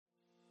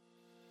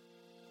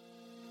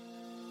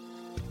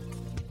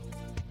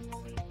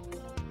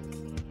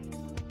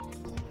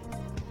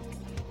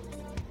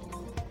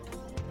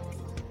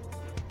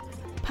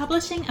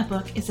Publishing a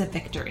book is a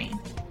victory,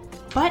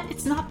 but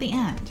it's not the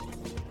end.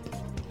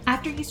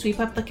 After you sweep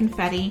up the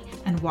confetti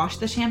and wash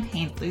the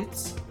champagne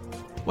flutes,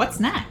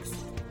 what's next?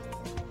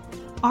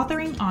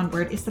 Authoring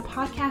Onward is the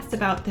podcast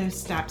about those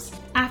steps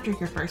after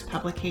your first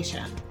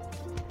publication.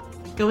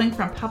 Going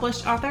from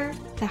published author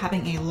to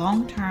having a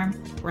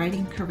long-term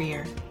writing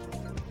career.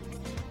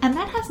 And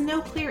that has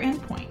no clear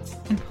endpoint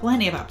and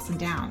plenty of ups and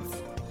downs.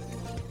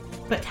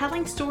 But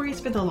telling stories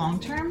for the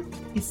long term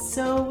is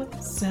so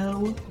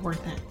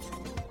worth it.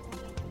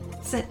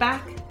 Sit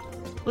back,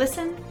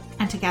 listen,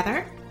 and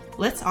together,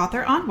 let's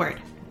author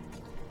onward.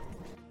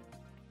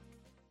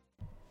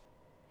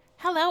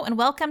 Hello, and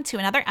welcome to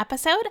another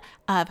episode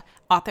of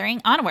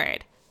Authoring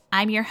Onward.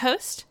 I'm your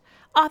host,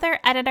 author,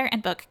 editor,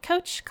 and book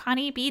coach,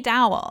 Connie B.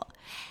 Dowell.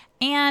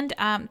 And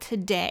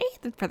today,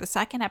 for the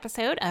second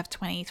episode of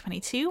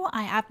 2022,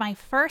 I have my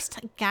first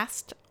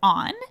guest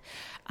on,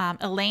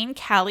 Elaine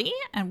Kelly,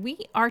 and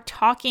we are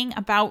talking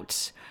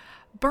about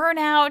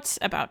burnout,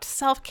 about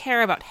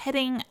self-care, about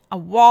hitting a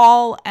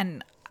wall,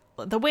 and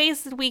the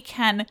ways that we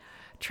can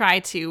try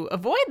to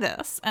avoid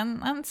this,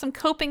 and some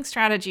coping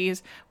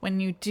strategies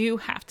when you do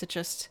have to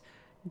just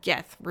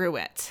get through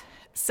it.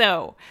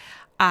 So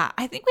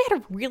I think we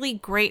had a really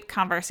great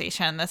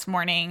conversation this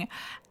morning,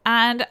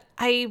 and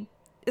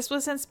this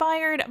was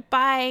inspired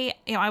by,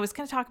 I was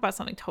going to talk about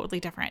something totally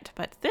different,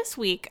 but this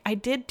week I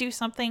did do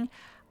something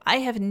I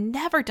have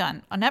never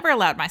done, or never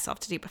allowed myself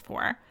to do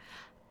before.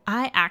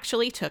 I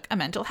actually took a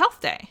mental health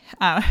day,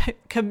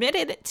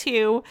 committed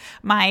to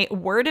my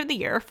word of the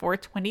year for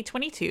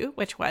 2022,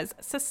 which was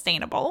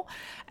sustainable.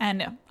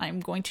 And I'm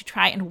going to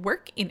try and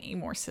work in a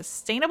more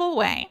sustainable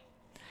way.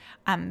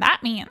 And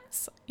that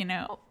means,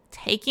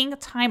 taking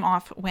time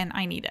off when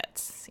I need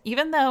it.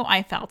 Even though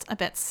I felt a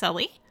bit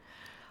silly,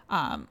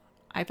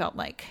 I felt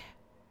like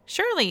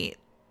surely,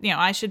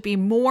 I should be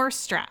more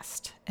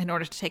stressed in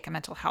order to take a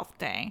mental health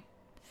day.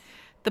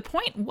 The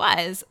point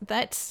was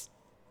that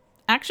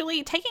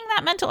actually taking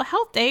that mental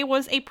health day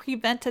was a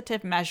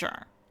preventative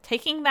measure.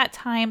 Taking that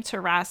time to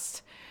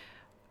rest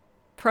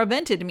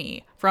prevented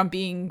me from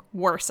being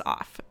worse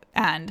off.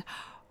 And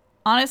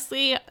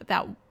honestly,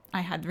 that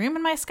I had room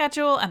in my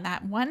schedule, and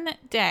that one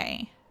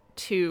day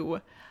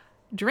to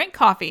drink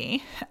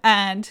coffee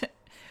and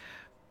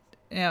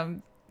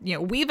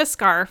weave a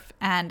scarf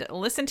and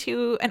listen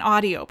to an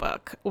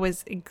audiobook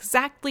was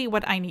exactly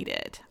what I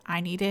needed.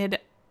 I needed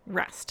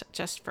rest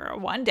just for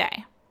one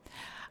day.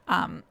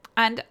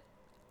 And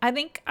I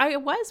think I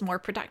was more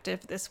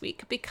productive this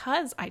week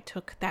because I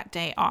took that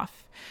day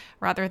off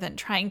rather than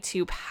trying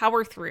to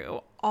power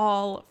through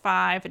all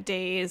 5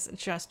 days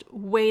just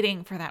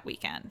waiting for that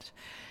weekend.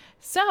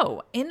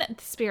 So in the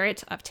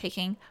spirit of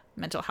taking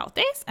mental health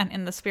days and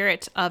in the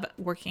spirit of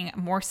working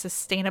more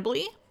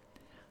sustainably,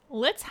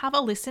 let's have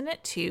a listen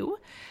to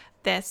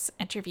this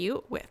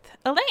interview with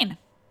Elaine.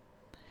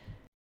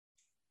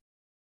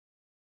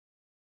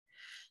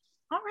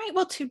 All right.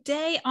 Well,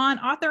 today on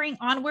Authoring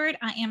Onward,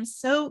 I am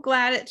so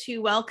glad to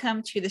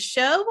welcome to the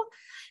show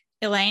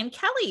Elaine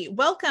Kelly.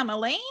 Welcome,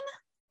 Elaine.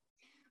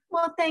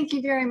 Well, thank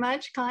you very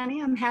much,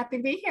 Connie. I'm happy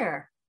to be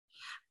here.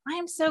 I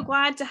am so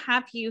glad to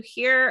have you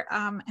here.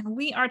 And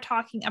we are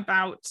talking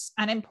about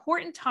an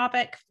important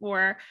topic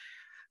for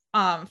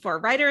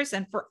writers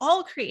and for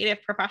all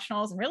creative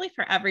professionals, and really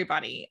for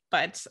everybody,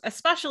 but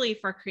especially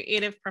for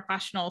creative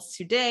professionals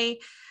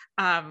today.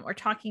 We're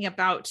talking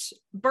about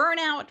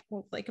burnout,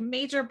 like a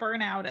major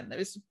burnout, and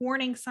those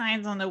warning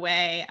signs on the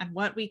way, and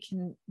what we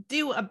can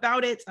do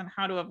about it and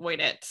how to avoid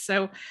it.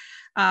 So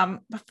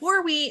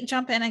before we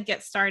jump in and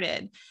get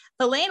started,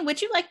 Elaine, would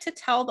you like to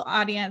tell the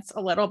audience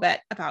a little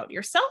bit about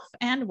yourself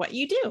and what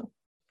you do?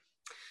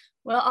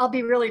 Well, I'll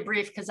be really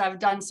brief because I've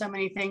done so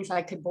many things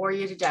I could bore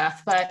you to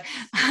death. But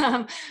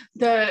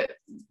the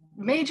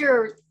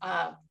major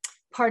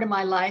part of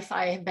my life,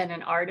 I have been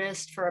an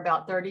artist for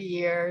about 30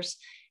 years.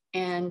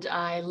 And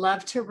I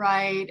love to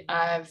write.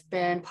 I've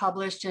been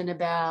published in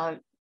about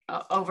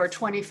over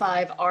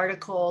 25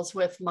 articles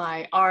with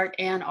my art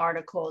and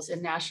articles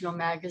in national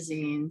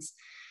magazines.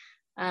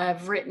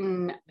 I've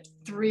written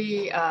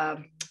 3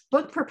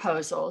 book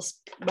proposals,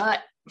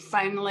 but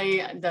finally,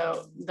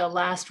 the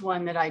last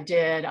one that I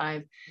did,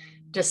 I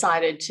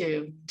decided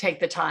to take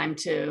the time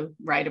to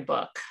write a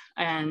book,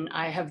 and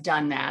I have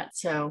done that.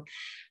 So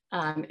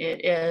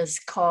it is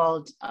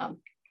called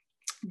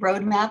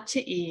Roadmap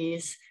to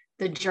Ease: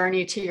 The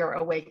Journey to Your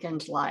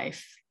Awakened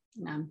Life.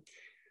 And I'm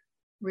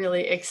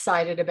really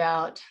excited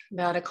about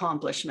that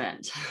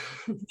accomplishment.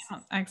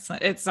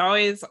 Excellent. It's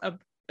always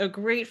a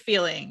great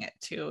feeling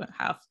to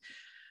have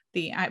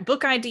the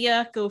book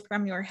idea go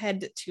from your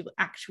head to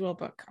actual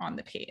book on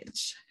the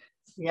page.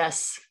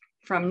 Yes,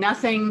 from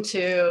nothing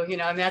to,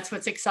 and that's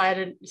what's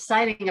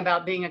exciting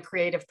about being a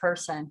creative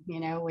person.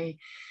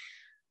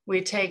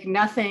 We take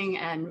nothing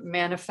and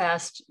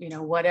manifest,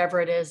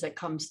 whatever it is that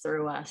comes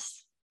through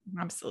us.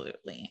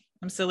 Absolutely.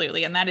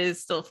 And that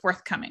is still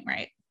forthcoming,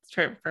 right?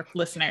 For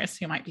listeners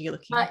who might be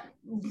looking.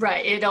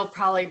 Right. It'll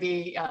probably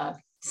be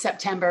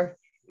September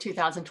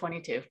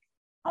 2022.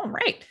 All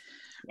right.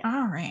 Yeah.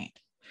 All right.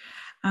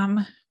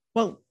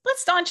 Well,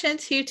 let's launch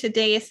into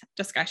today's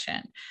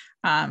discussion.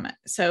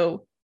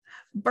 So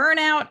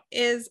burnout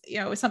is,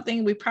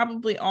 something we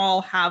probably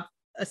all have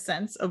a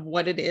sense of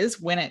what it is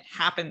when it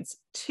happens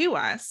to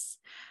us.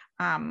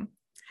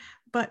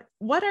 But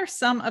what are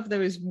some of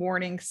those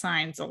warning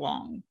signs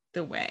along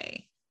the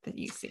way that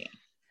you see?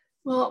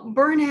 Well,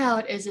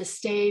 burnout is a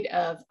state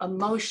of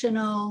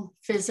emotional,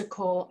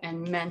 physical,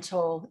 and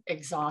mental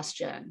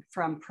exhaustion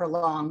from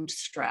prolonged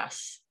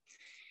stress.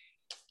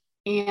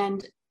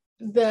 And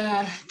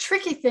the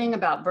tricky thing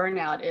about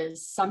burnout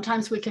is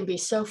sometimes we can be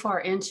so far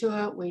into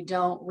it, we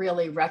don't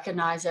really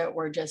recognize it.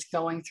 We're just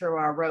going through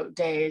our rote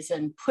days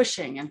and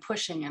pushing and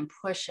pushing and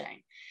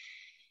pushing.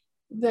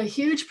 The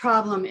huge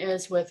problem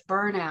is with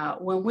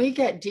burnout. When we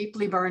get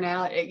deeply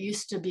burnout, it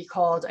used to be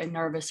called a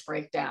nervous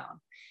breakdown.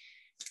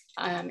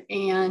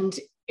 And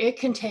it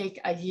can take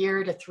a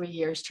year to 3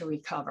 years to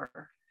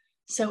recover.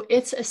 So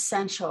it's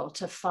essential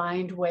to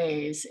find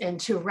ways and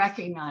to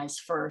recognize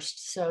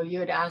first. So you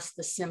had asked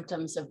the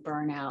symptoms of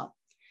burnout.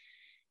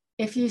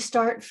 If you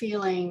start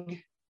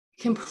feeling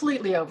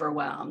completely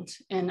overwhelmed,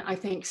 and I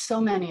think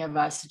so many of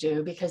us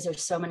do because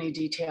there's so many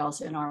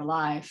details in our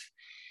life,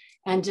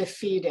 and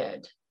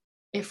defeated,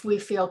 if we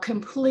feel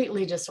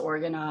completely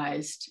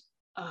disorganized,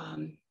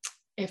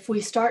 if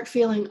we start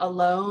feeling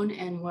alone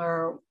and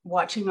we're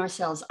watching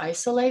ourselves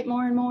isolate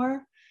more and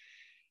more,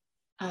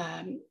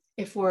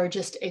 if we're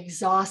just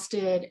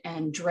exhausted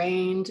and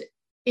drained,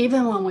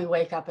 even when we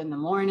wake up in the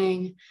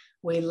morning,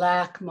 we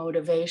lack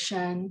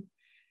motivation.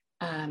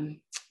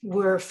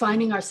 We're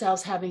finding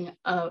ourselves having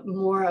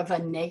more of a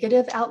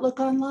negative outlook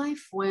on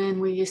life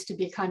when we used to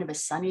be kind of a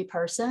sunny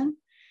person.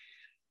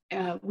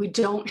 We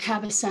don't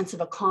have a sense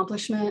of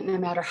accomplishment. No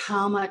matter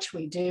how much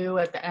we do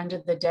at the end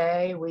of the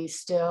day, we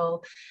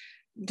still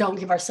don't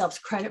give ourselves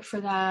credit for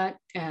that,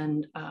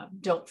 and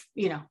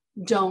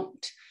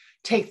don't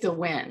take the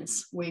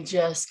wins. We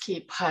just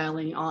keep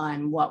piling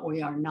on what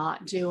we are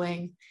not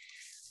doing.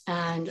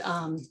 And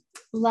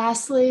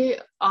lastly,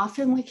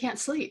 often we can't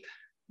sleep.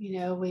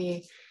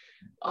 We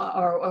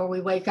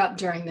wake up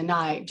during the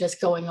night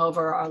just going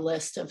over our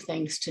list of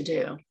things to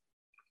do.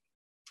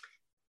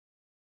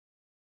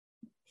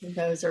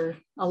 Those are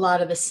a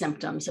lot of the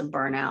symptoms of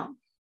burnout.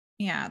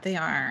 Yeah, they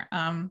are.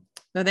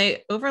 Though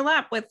they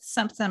overlap with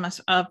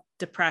symptoms of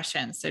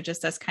depression. So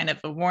just as kind of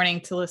a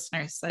warning to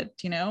listeners that,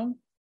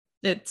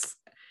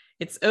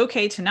 it's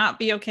okay to not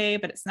be okay,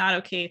 but it's not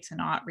okay to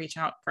not reach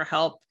out for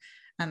help.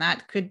 And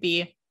that could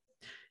be,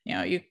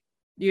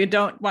 you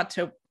don't want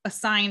to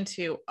assign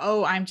to,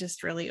 oh, I'm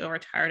just really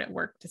overtired at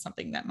work, to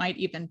something that might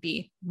even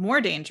be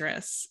more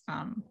dangerous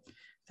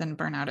than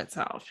burnout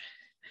itself,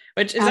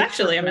 which is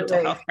actually a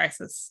mental health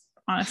crisis,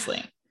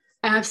 honestly.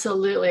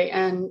 Absolutely.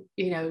 And,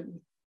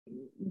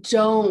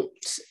 don't,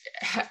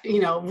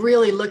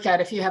 really look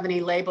at if you have any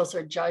labels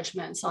or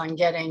judgments on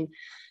getting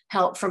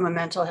help from a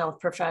mental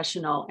health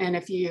professional. And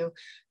if you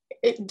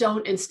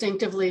don't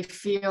instinctively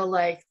feel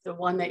like the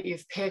one that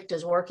you've picked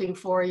is working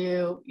for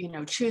you,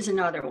 choose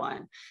another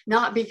one.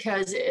 Not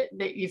because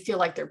that you feel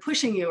like they're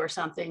pushing you or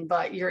something,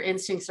 but your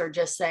instincts are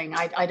just saying,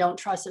 I don't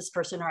trust this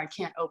person, or I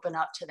can't open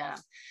up to them.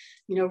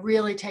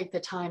 Really take the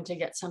time to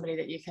get somebody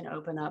that you can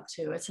open up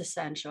to. It's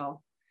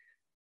essential.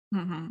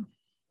 Mm-hmm.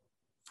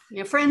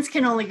 Friends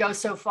can only go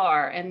so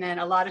far. And then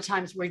a lot of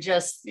times we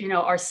just,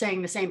 are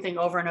saying the same thing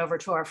over and over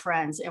to our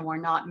friends, and we're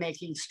not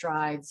making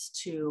strides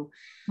to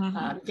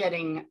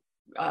getting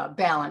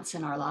balance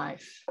in our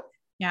life.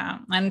 Yeah.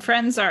 And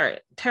friends are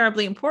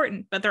terribly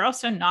important, but they're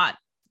also not,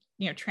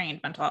 trained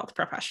mental health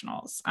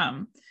professionals.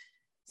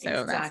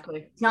 So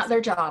exactly. It's not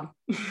their job.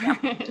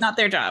 Not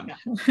their job.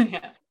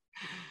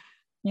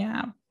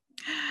 Yeah.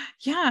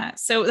 Yeah.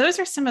 So those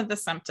are some of the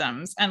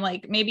symptoms, and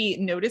like maybe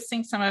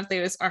noticing some of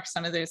those are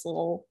some of those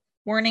little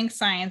warning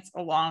signs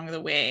along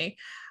the way.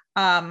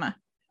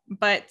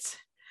 But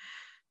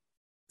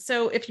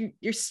so if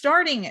you're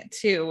starting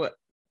to,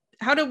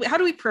 how do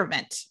we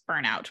prevent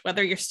burnout?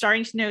 Whether you're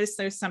starting to notice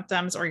those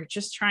symptoms, or you're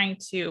just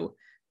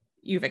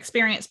you've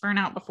experienced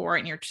burnout before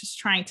and you're just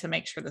trying to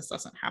make sure this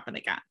doesn't happen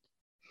again.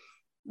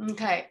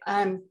 Okay.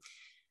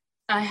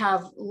 I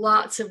have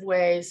lots of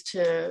ways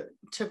to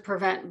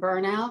prevent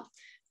burnout,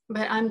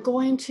 but I'm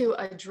going to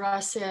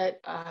address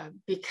it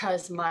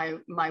because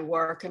my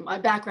work and my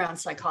background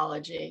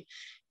psychology,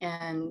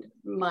 and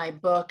my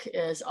book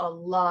is a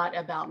lot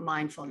about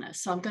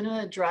mindfulness. So I'm going to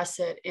address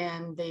it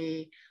in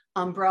the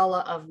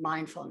umbrella of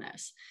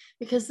mindfulness,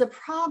 because the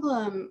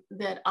problem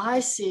that I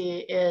see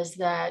is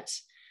that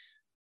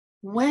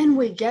when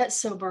we get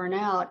so burnt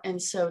out and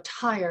so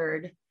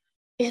tired,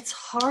 it's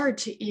hard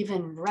to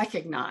even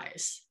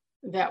recognize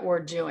that we're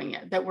doing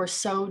it, that we're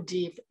so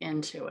deep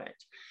into it.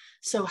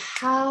 So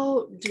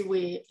how do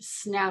we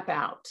snap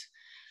out?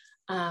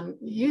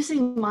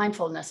 Using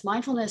mindfulness.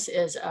 Mindfulness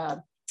is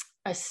a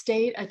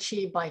state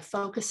achieved by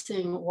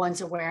focusing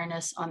one's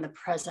awareness on the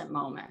present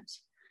moment.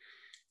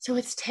 So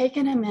it's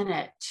taken a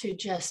minute to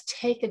just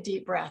take a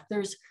deep breath.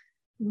 There's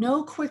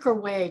no quicker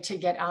way to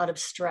get out of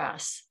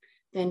stress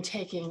than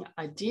taking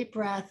a deep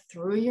breath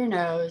through your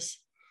nose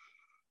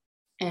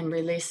and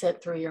release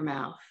it through your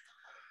mouth.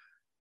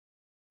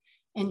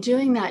 And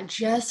doing that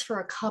just for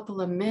a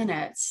couple of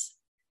minutes,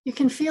 you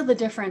can feel the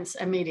difference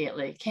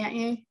immediately, can't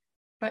you?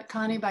 But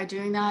Connie, by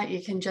doing that,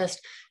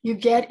 you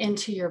get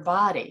into your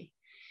body.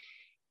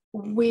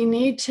 We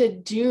need to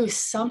do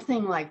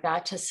something like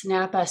that to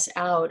snap us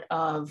out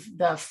of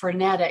the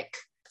frenetic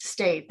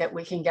state that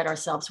we can get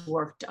ourselves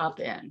worked up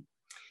in.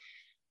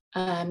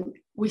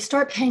 We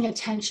start paying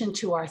attention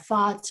to our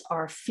thoughts,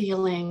 our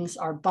feelings,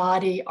 our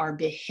body, our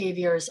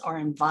behaviors, our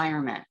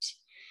environment.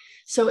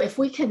 So if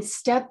we can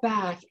step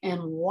back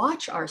and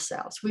watch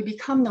ourselves, we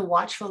become the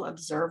watchful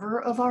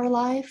observer of our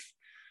life,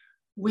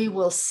 we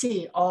will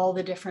see all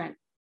the different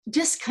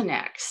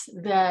disconnects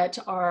that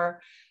are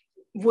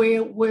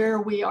where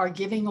we are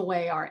giving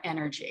away our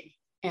energy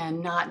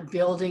and not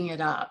building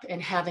it up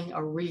and having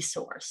a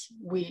resource.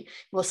 We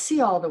will see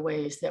all the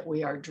ways that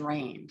we are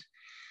drained.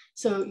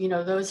 So,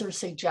 those are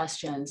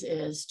suggestions,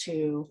 is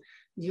to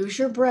use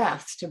your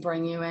breath to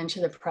bring you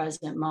into the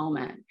present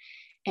moment,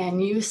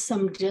 and use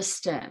some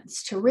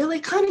distance to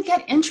really kind of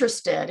get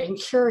interested and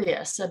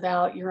curious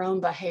about your own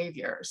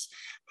behaviors.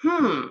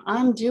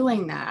 I'm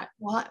doing that.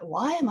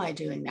 Why am I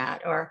doing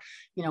that? Or,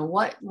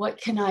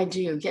 what can I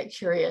do? Get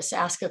curious,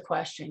 ask a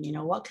question.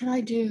 What can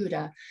I do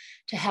to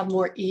have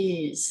more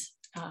ease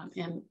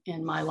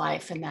in my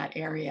life in that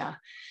area?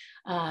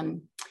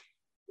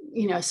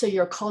 So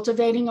you're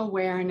cultivating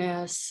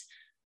awareness,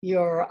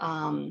 you're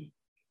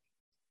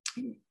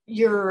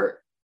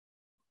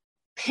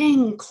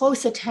paying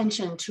close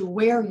attention to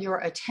where your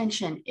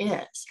attention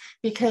is,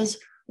 because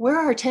where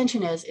our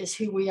attention is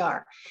who we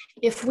are.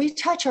 If we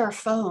touch our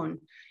phone,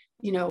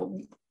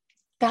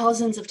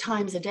 thousands of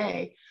times a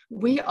day,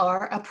 we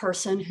are a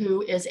person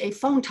who is a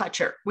phone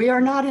toucher. We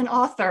are not an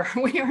author.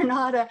 We are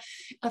not an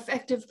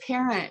effective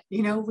parent.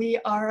 We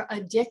are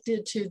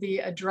addicted to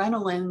the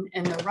adrenaline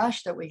and the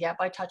rush that we get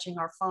by touching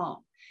our phone.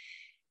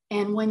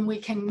 And when we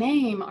can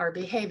name our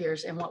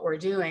behaviors and what we're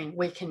doing,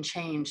 we can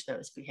change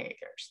those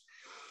behaviors.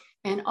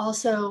 And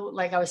also,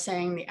 like I was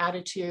saying, the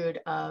attitude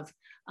of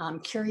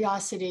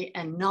curiosity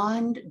and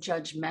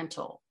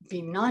non-judgmental.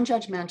 Be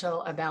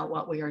non-judgmental about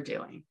what we are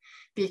doing.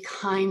 Be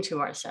kind to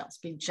ourselves.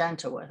 Be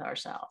gentle with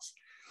ourselves.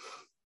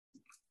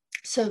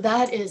 So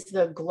that is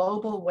the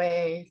global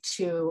way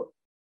to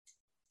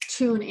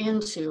tune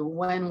into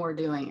when we're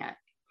doing it.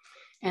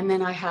 And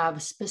then I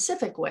have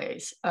specific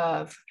ways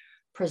of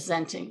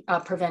preventing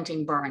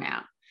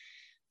burnout.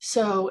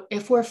 So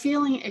if we're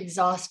feeling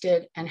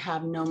exhausted and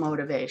have no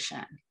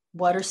motivation,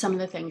 what are some of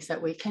the things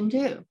that we can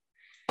do?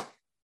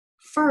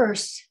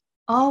 First,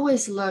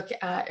 always look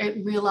at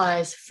it,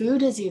 realize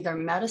food is either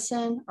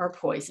medicine or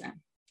poison.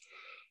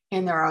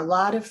 And there are a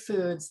lot of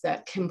foods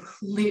that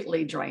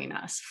completely drain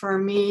us. For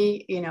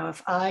me,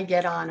 if I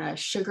get on a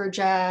sugar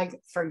jag,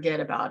 forget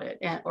about it,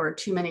 or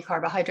too many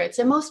carbohydrates.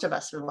 And most of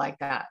us are like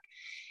that.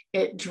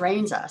 It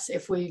drains us.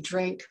 If we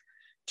drink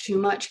too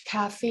much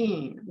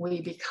caffeine,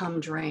 we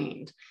become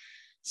drained.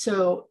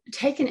 So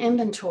take an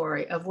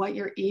inventory of what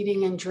you're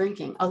eating and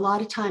drinking. A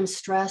lot of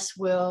times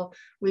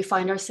we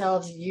find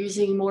ourselves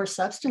using more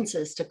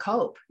substances to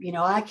cope.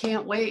 I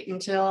can't wait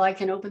until I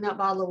can open that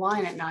bottle of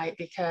wine at night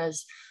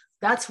because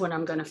that's when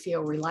I'm going to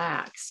feel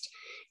relaxed.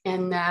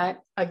 And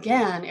that,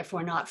 again, if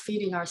we're not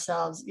feeding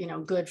ourselves,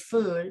 good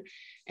food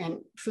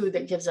and food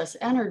that gives us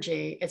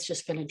energy, it's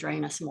just going to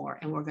drain us more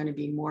and we're going to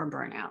be more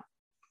burnout.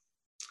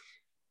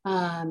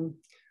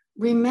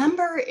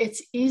 Remember,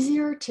 it's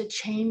easier to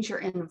change your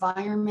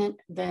environment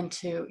than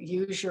to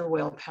use your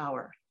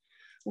willpower.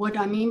 What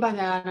I mean by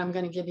that, I'm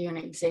going to give you an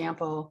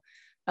example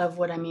of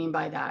what I mean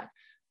by that.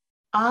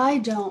 I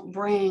don't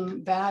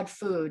bring bad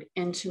food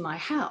into my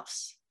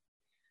house.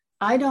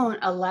 I don't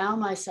allow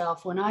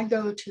myself, when I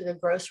go to the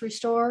grocery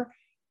store,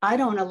 I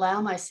don't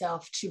allow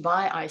myself to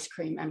buy ice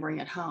cream and bring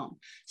it home.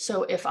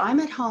 So if I'm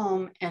at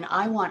home and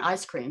I want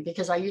ice cream,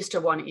 because I used to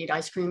want to eat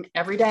ice cream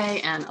every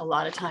day, and a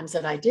lot of times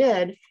that I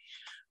did,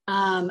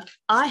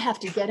 I have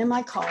to get in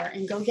my car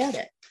and go get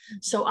it.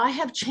 So I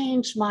have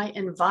changed my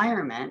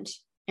environment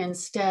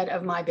instead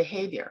of my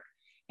behavior.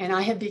 And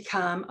I have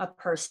become a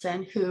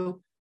person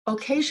who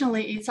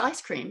occasionally eats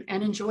ice cream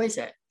and enjoys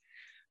it.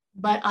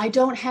 But I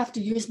don't have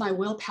to use my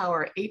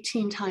willpower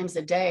 18 times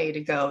a day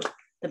to go,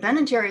 the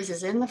Ben & Jerry's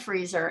is in the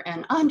freezer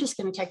and I'm just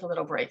going to take a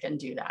little break and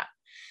do that.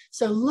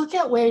 So look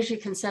at ways you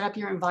can set up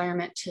your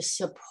environment to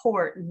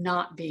support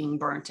not being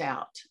burnt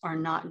out or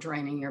not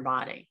draining your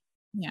body.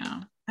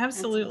 Yeah,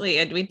 absolutely.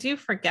 And we do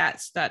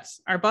forget that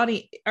our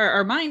body, or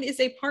our mind, is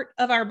a part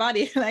of our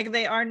body. Like,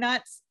 they are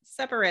not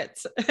separate.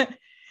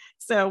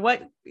 So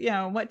what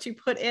you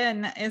put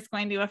in is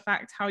going to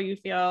affect how you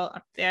feel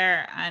up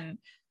there. And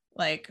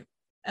like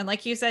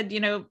you said,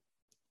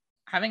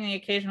 having the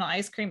occasional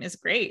ice cream is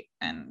great.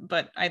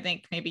 But I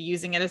think maybe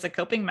using it as a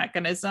coping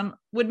mechanism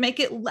would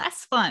make it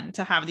less fun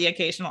to have the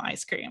occasional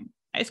ice cream.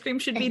 Ice cream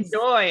should be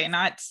joy,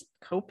 not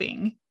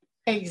coping.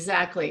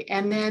 Exactly.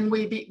 And then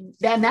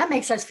then that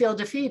makes us feel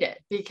defeated,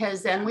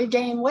 because then we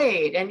gain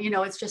weight and,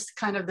 it's just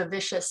kind of the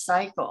vicious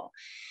cycle.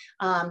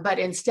 But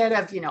instead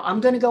of,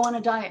 I'm going to go on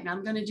a diet and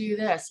I'm going to do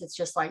this, it's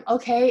just like,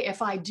 okay,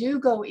 if I do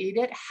go eat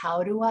it,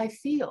 how do I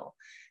feel?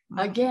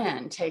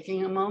 Again,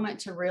 taking a moment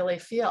to really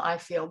feel, I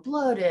feel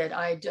bloated.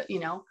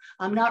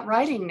 I'm not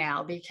writing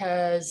now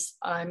because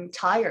I'm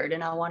tired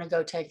and I want to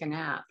go take a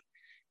nap.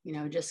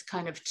 Just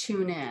kind of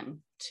tune in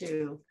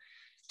to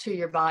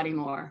your body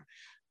more.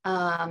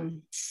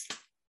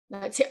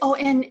 Let's see. Oh,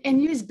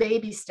 and use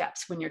baby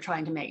steps when you're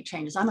trying to make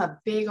changes. I'm a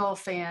big old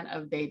fan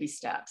of baby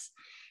steps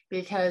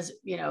because,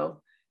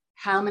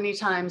 how many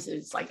times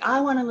it's like,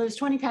 I want to lose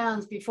 20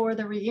 pounds before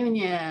the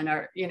reunion,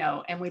 or,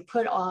 and we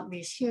put on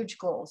these huge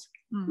goals.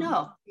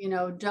 No,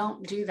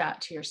 don't do that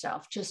to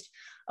yourself. Just,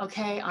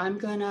 okay, I'm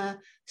going to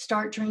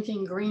start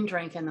drinking green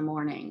drink in the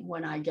morning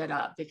when I get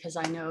up because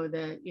I know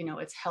that,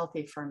 it's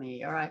healthy for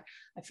me, or I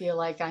feel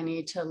like I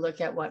need to look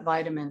at what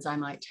vitamins I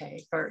might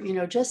take, or,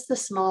 just the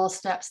small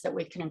steps that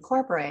we can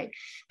incorporate,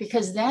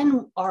 because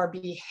then our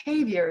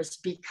behaviors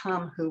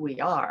become who we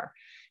are.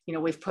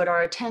 We've put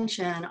our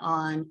attention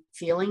on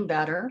feeling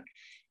better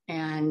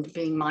and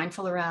being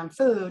mindful around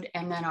food.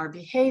 And then our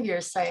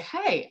behaviors say,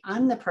 hey,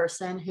 I'm the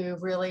person who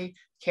really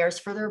cares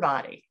for their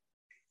body.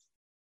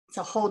 It's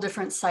a whole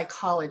different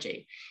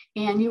psychology.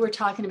 And you were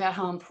talking about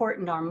how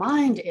important our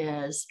mind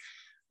is.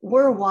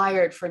 We're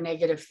wired for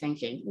negative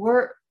thinking.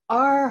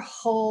 Our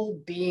whole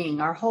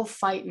being, our whole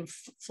fight and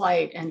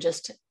flight, and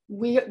just,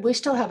 we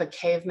still have a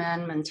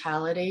caveman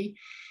mentality.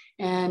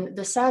 And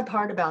the sad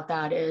part about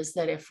that is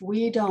that if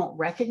we don't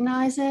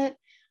recognize it,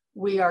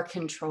 we are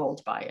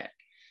controlled by it.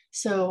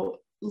 So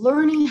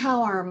learning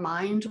how our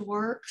mind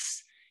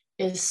works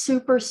is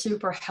super,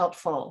 super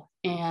helpful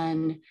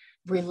in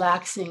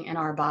relaxing in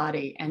our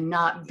body and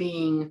not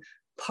being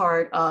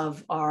part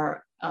of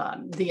our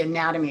the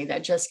anatomy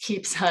that just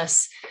keeps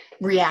us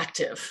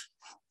reactive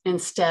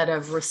instead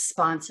of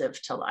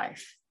responsive to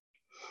life.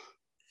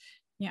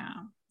 Yeah,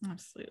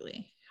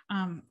 absolutely.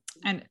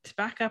 And to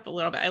back up a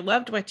little bit, I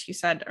loved what you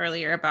said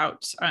earlier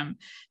about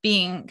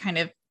being kind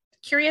of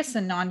curious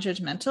and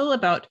non-judgmental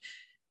about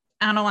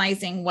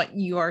analyzing what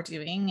you are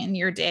doing in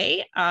your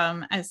day.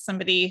 As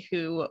somebody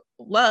who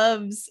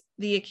loves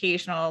the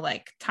occasional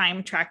like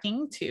time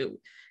tracking to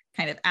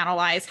kind of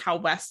analyze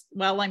how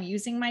well I'm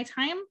using my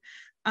time,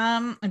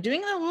 I'm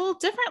doing it a little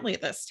differently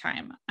this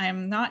time.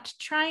 I'm not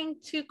trying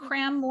to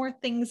cram more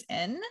things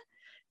in,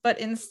 but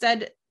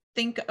instead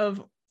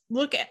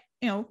look at,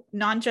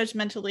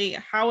 non-judgmentally,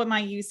 how am I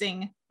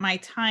using my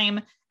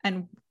time,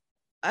 and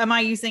am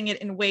I using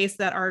it in ways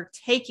that are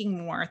taking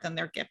more than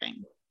they're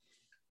giving?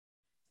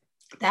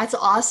 That's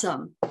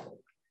awesome.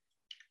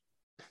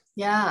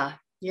 Yeah.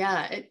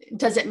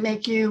 Does it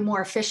make you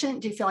more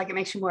efficient? Do you feel like it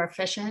makes you more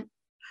efficient?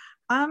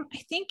 I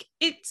think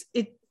it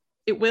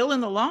will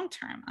in the long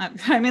term.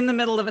 I'm in the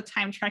middle of a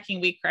time tracking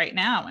week right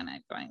now, and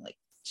I'm going like,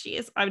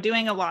 geez, I'm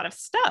doing a lot of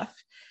stuff.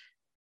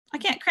 I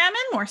can't cram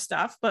in more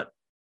stuff, but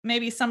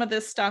maybe some of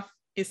this stuff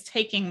is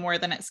taking more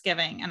than it's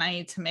giving, and I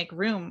need to make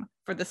room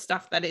for the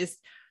stuff that is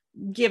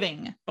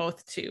giving,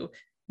 both to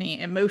me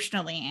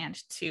emotionally and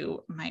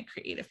to my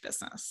creative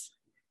business.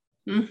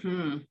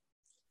 Mm-hmm.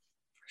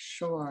 For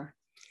sure.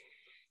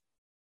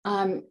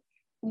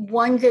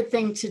 One good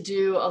thing to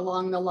do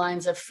along the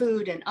lines of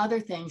food and other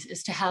things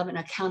is to have an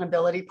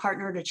accountability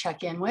partner to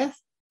check in with.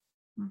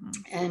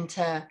 And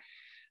to,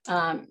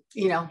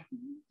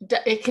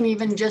 it can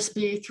even just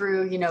be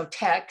through,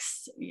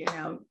 texts,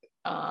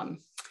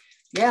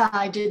 yeah,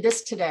 I did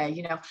this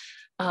today,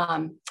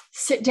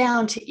 sit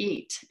down to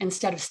eat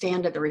instead of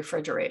stand at the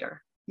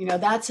refrigerator.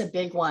 That's a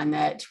big one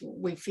that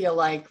we feel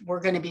like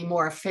we're going to be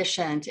more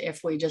efficient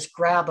if we just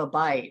grab a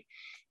bite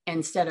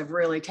instead of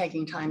really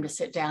taking time to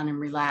sit down and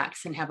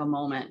relax and have a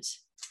moment.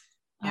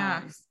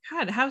 Yeah.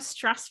 God, how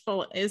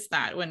stressful is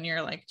that when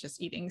you're like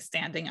just eating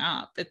standing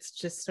up? It's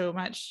just so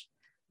much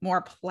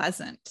more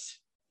pleasant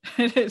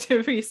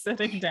to be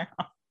sitting down.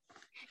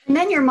 And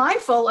then you're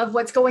mindful of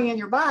what's going in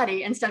your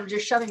body instead of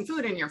just shoving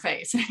food in your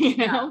face,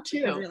 too.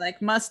 You're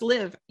like, must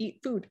live,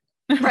 eat food.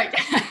 Right.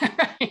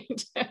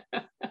 Right.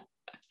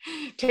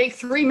 Take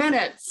 3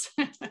 minutes.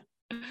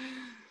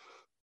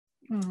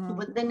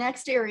 But the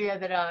next area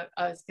that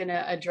I was going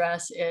to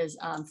address is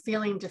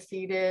feeling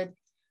defeated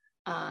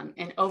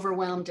and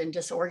overwhelmed and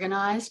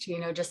disorganized,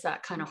 just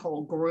that kind of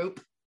whole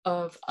group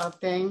of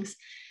things.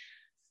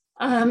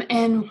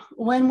 And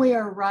when we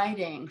are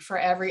writing, for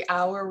every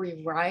hour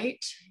we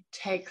write,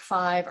 take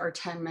 5 or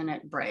 10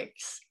 minute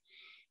breaks.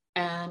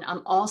 And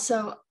I'm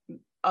also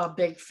a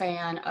big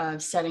fan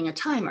of setting a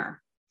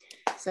timer.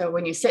 So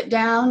when you sit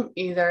down,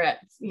 either at,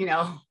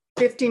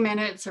 50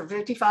 minutes or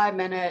 55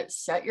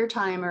 minutes, set your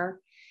timer.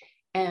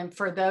 And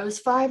for those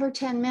 5 or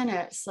 10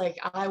 minutes, like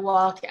I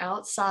walk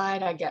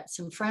outside, I get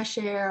some fresh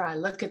air, I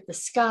look at the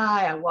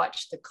sky, I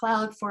watch the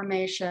cloud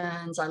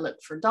formations, I look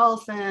for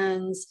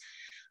dolphins,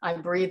 I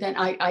breathe in,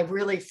 I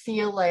really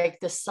feel like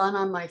the sun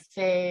on my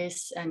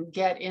face and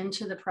get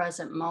into the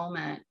present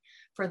moment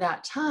for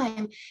that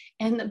time.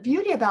 And the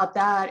beauty about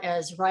that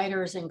as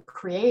writers and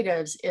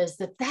creatives is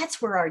that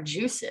that's where our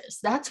juice is.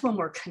 That's when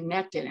we're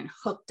connected and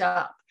hooked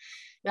up.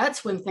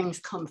 That's when things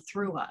come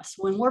through us.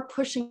 When we're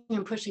pushing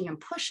and pushing and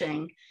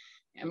pushing,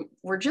 and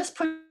we're just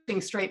pushing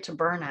straight to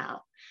burnout.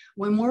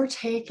 When we're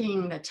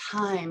taking the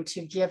time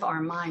to give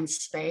our mind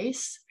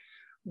space,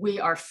 we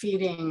are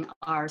feeding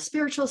our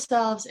spiritual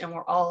selves, and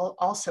we're all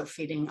also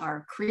feeding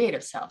our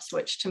creative selves,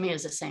 which to me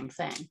is the same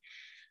thing.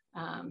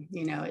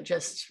 It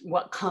just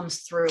what comes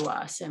through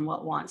us and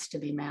what wants to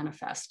be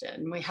manifested.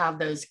 And we have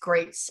those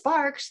great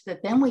sparks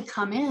that then we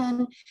come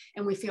in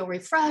and we feel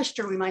refreshed,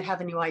 or we might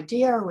have a new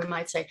idea, or we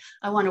might say,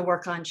 I want to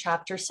work on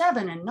chapter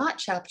 7 and not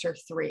chapter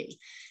 3.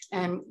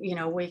 And,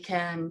 we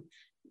can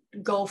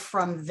go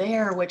from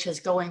there, which is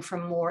going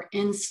from more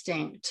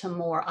instinct to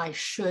more I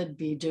should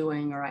be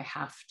doing or I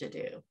have to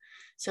do.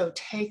 So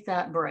take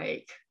that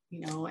break,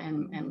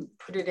 and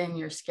put it in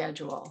your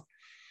schedule.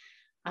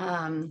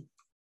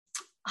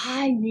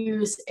 I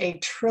use a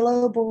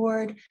Trello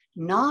board,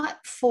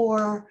 not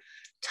for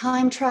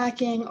time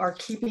tracking or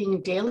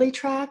keeping daily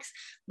tracks,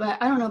 but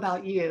I don't know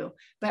about you,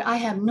 but I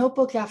have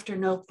notebook after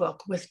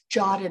notebook with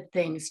jotted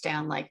things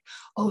down like,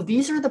 oh,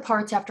 these are the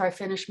parts after I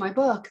finish my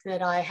book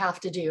that I have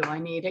to do. I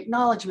need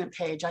acknowledgement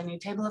page, I need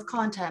table of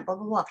content, blah,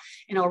 blah, blah.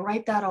 And I'll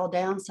write that all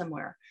down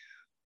somewhere.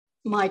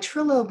 My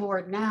Trello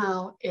board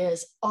now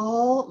is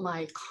all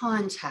my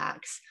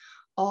contacts,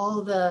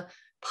 all the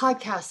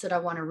podcasts that I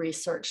want to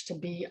research to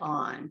be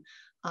on,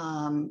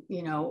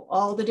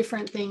 all the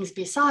different things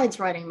besides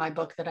writing my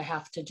book that I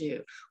have to do.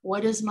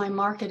 What is my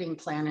marketing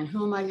plan and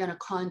who am I going to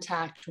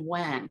contact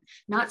when?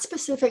 Not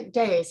specific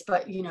days,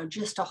 but,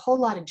 just a whole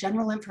lot of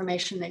general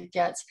information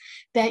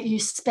that you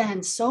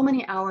spend so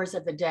many hours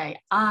of the day.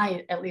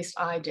 At least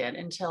I did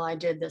until I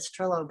did this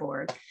Trello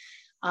board.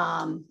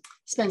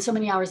 Spend so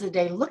many hours a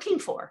day looking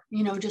for,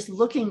 just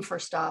looking for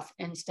stuff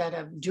instead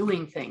of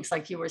doing things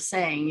like you were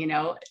saying,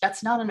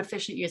 that's not an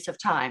efficient use of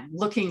time,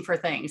 looking for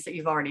things that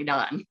you've already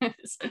done.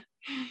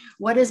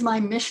 What is my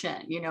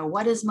mission?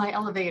 What is my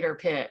elevator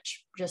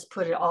pitch? Just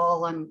put it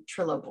all on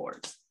Trello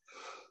boards.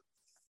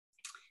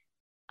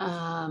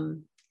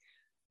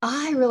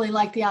 I really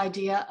like the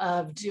idea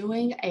of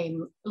doing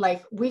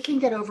we can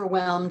get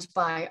overwhelmed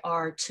by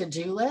our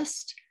to-do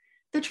list.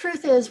 The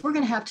truth is we're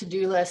going to have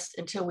to-do lists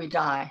until we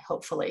die,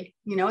 hopefully.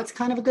 It's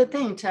kind of a good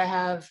thing to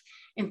have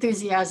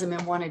enthusiasm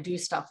and want to do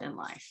stuff in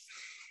life.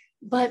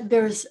 But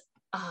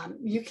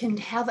you can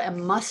have a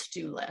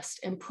must-do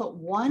list and put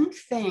one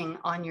thing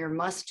on your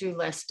must-do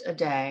list a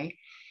day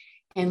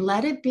and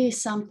let it be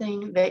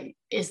something that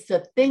is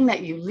the thing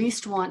that you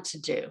least want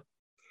to do.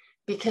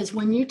 Because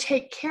when you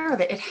take care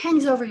of it, it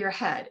hangs over your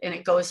head and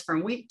it goes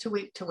from week to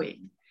week to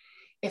week.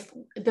 If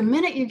the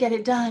minute you get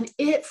it done,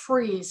 it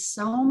frees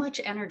so much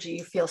energy.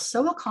 You feel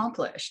so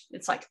accomplished.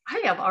 It's like,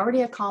 I have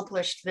already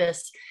accomplished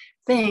this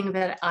thing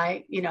that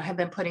I, have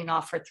been putting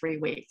off for 3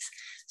 weeks.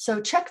 So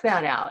check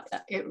that out.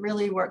 It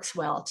really works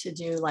well to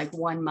do like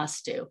one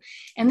must do.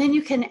 And then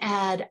you can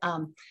add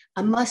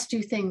a must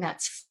do thing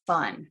that's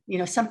fun,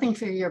 something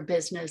for your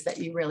business that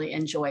you really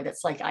enjoy.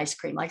 That's like ice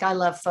cream. Like I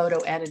love photo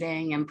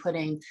editing and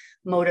putting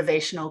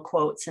motivational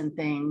quotes and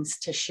things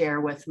to share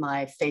with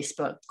my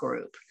Facebook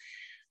group.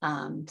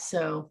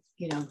 So,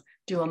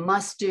 do a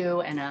must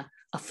do and a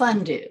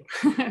fun do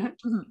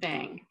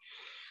thing.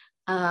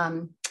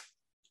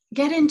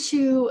 Get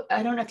into,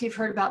 I don't know if you've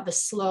heard about the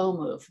slow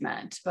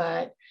movement,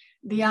 but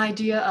the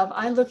idea of,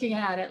 I'm looking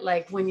at it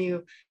like when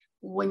you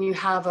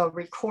have a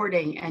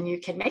recording and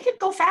you can make it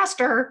go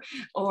faster,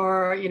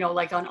 or,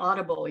 like on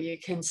Audible, you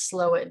can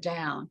slow it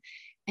down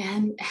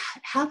and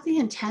have the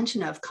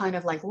intention of kind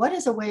of like, what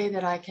is a way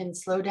that I can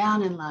slow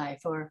down in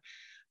life, or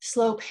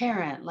slow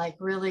parent, like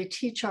really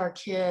teach our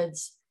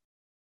kids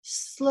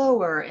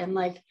slower. And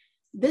like,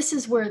 this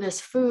is where this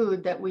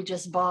food that we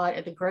just bought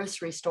at the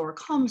grocery store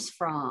comes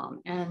from.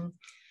 And,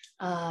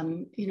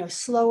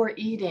 slower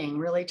eating,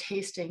 really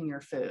tasting your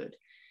food.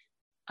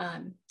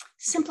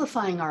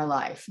 Simplifying our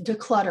life,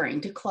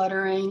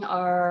 decluttering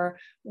our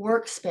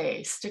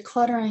workspace,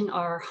 decluttering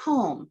our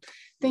home.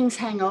 Things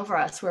hang over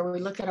us where we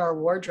look at our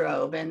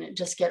wardrobe and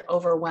just get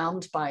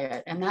overwhelmed by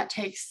it. And that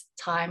takes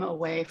time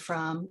away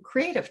from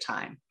creative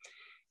time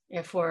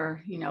if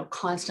we're,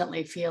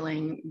 constantly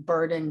feeling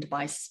burdened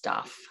by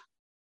stuff.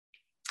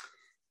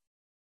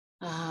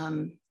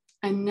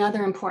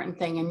 Another important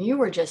thing, and you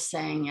were just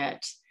saying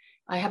it,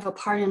 I have a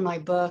part in my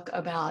book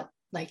about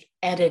like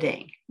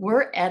editing.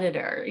 We're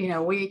editor,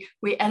 we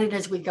edit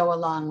as we go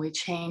along, we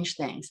change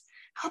things.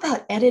 How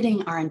about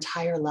editing our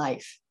entire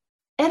life?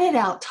 Edit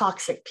out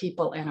toxic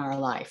people in our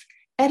life,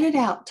 edit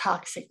out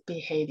toxic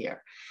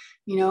behavior.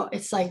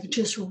 It's like,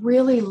 just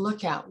really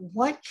look at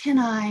what can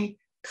I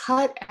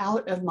cut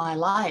out of my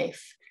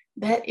life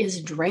that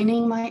is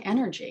draining my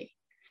energy.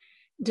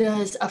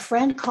 Does a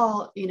friend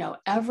call,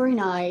 every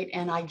night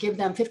and I give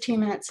them 15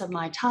 minutes of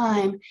my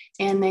time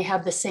and they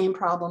have the same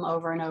problem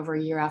over and over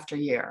year after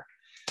year?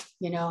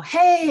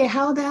 Hey,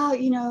 how about,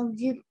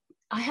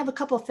 I have a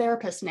couple of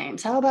therapist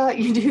names. How about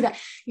you do that?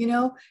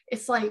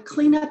 It's like,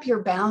 clean up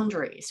your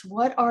boundaries.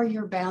 What are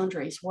your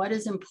boundaries? What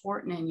is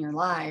important in your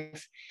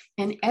life?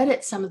 And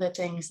edit some of the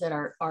things that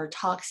are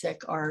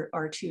toxic,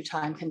 are too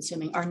time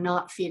consuming, are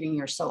not feeding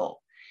your soul.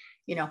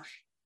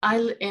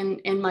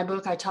 In my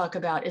book, I talk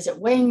about, is it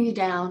weighing you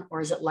down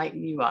or is it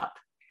lighting you up?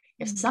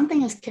 If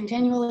something is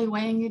continually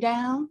weighing you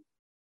down,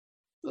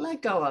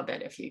 let go of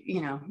it if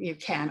you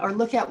can, or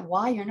look at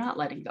why you're not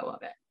letting go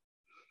of it.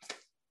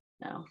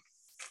 No.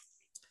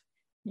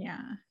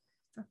 Yeah,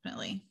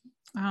 definitely.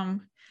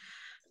 And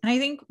I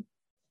think,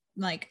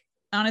 like,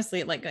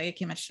 honestly, like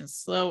you mentioned,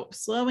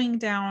 slowing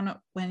down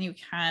when you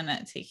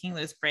can, taking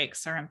those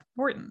breaks are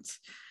important.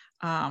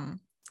 And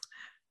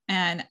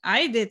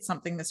I did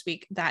something this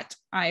week that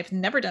I've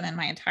never done in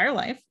my entire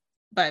life,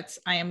 but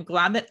I am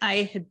glad that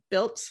I had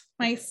built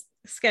my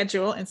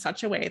schedule in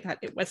such a way that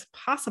it was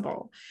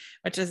possible,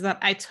 which is that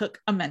I took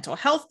a mental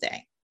health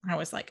day. I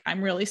was like,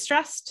 I'm really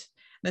stressed.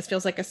 This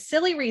feels like a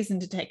silly reason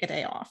to take a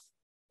day off,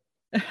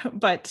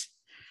 but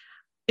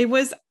it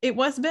was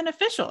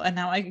beneficial. And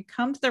now I could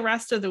come to the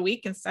rest of the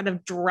week instead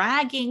of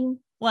dragging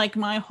like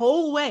my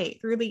whole way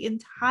through the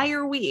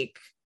entire week,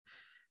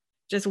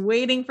 just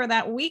waiting for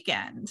that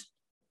weekend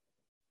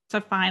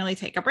to finally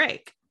take a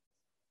break.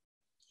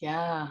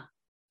 Yeah.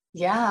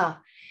 Yeah.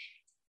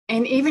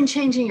 And even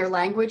changing your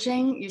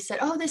languaging, you said,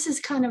 oh, this is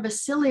kind of a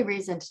silly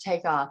reason to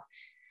take off.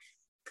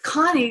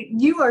 Connie,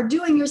 you are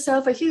doing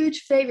yourself a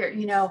huge favor.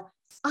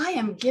 I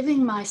am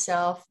giving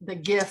myself the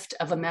gift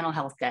of a mental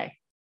health day.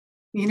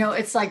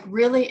 It's like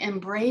really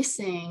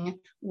embracing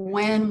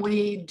when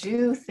we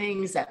do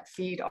things that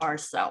feed our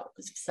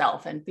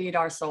self and feed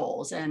our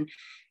souls and,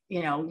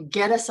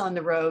 get us on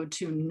the road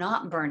to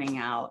not burning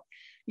out.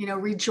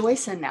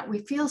 Rejoice in that. We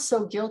feel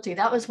so guilty.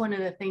 That was one of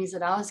the things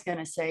that I was going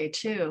to say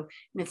too.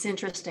 And it's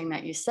interesting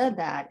that you said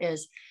that.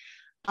 Is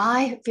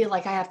I feel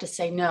like I have to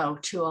say no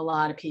to a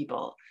lot of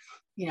people.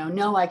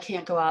 No, I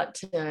can't go out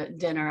to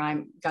dinner.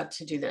 I've got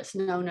to do this.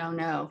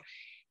 No.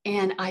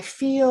 And I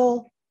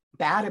feel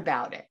bad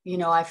about it.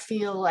 I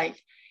feel like,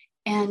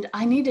 and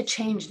I need to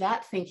change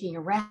that thinking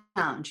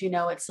around.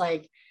 It's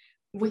like,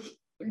 we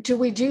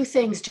do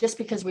things just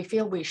because we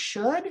feel we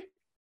should?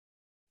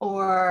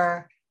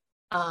 Or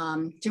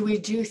do we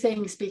do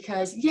things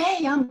because,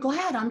 yay, I'm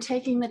glad I'm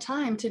taking the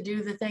time to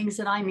do the things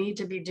that I need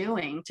to be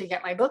doing to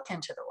get my book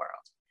into the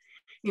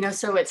world?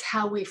 So it's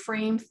how we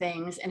frame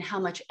things and how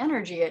much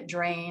energy it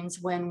drains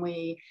when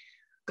we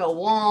go,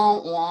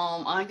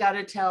 womp, I got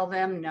to tell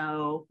them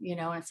no,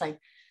 and it's like,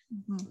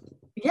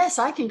 yes,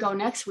 I can go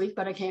next week,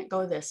 but I can't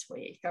go this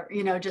week, or,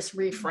 just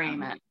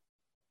reframe it.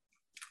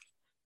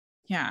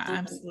 Yeah,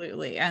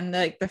 absolutely. And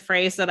the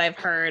phrase that I've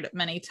heard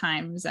many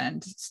times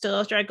and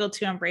still struggle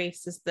to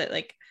embrace is that,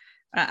 like,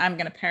 I'm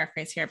going to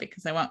paraphrase here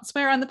because I won't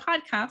swear on the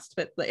podcast,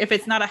 but if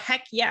it's not a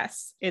heck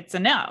yes, it's a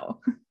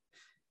no.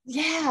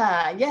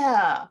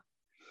 Yeah,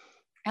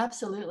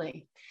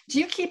 absolutely. Do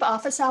you keep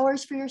office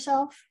hours for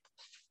yourself?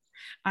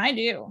 I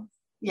do.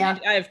 Yeah.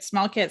 I have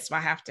small kids, so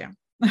I have to.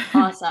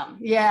 Awesome.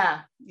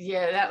 Yeah.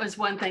 That was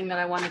one thing that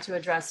I wanted to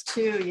address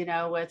too.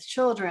 With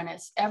children,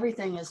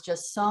 everything is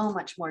just so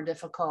much more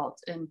difficult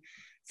in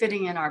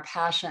fitting in our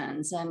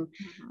passions. And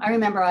I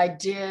remember I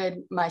did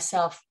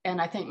myself, and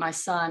I think my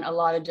son, a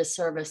lot of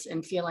disservice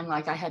in feeling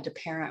like I had to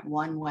parent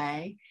one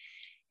way.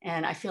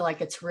 And I feel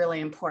like it's really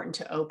important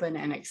to open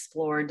and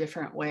explore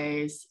different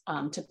ways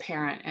to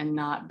parent and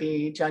not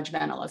be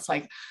judgmental. It's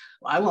like,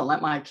 well, I won't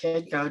let my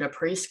kid go to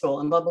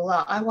preschool and blah, blah,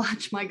 blah. I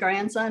watch my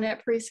grandson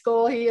at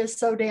preschool. He is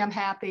so damn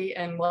happy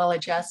and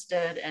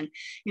well-adjusted. And,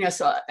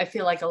 so I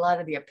feel like a lot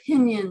of the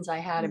opinions I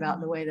had about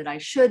the way that I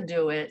should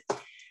do it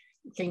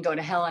can go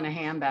to hell in a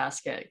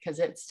handbasket, because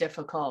it's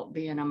difficult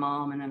being a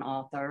mom and an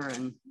author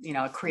and,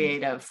 a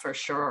creative for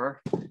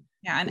sure.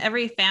 Yeah. And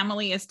every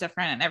family is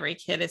different and every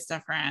kid is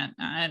different.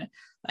 And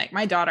like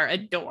my daughter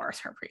adores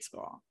her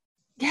preschool.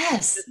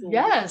 Yes.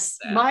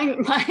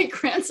 My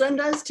grandson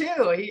does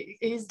too.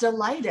 He's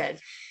delighted,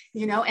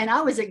 and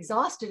I was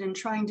exhausted in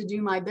trying to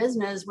do my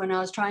business when I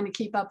was trying to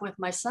keep up with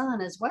my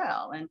son as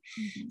well. And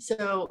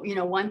so,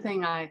 one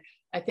thing I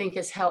think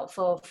is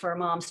helpful for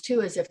moms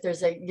too, is if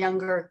there's a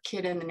younger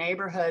kid in the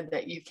neighborhood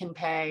that you can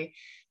pay,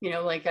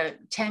 like a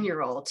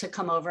 10-year-old to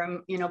come over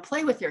and,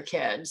 play with your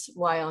kids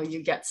while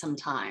you get some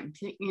time,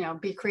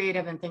 be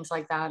creative and things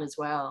like that as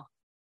well.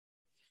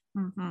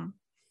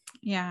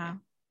 Yeah.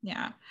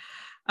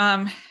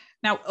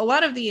 Now, a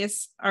lot of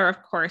these are,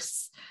 of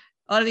course,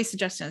 a lot of these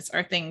suggestions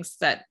are things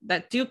that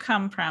do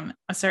come from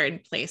a certain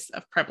place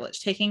of privilege.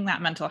 Taking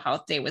that mental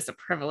health day was a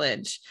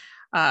privilege.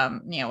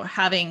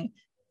 Having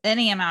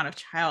any amount of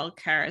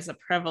childcare is a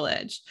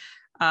privilege.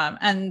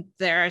 And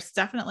there's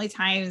definitely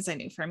times, I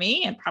know for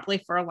me and probably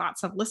for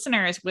lots of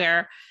listeners,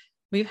 where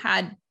we've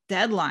had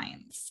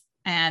deadlines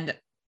and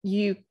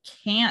you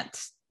can't,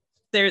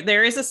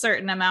 there is a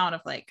certain amount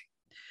of like,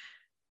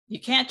 you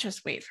can't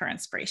just wait for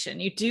inspiration.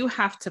 You do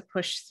have to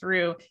push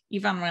through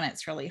even when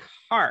it's really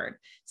hard.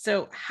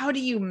 So how do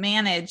you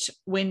manage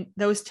when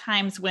those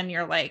times when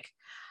you're like,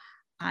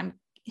 I'm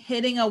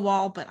hitting a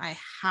wall, but I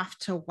have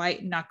to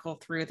white knuckle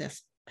through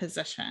this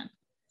position?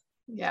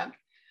 Yeah.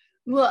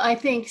 Well, I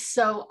think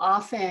so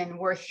often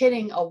we're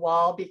hitting a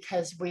wall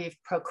because we've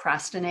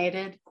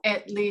procrastinated.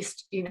 At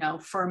least,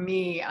 for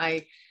me,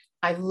 I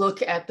I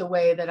look at the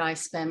way that I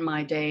spend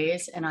my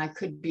days and I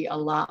could be a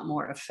lot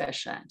more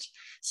efficient.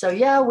 So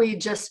yeah, we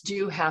just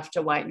do have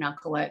to white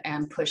knuckle it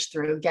and push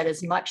through, get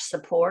as much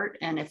support.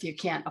 And if you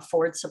can't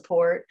afford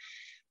support,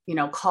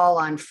 call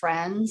on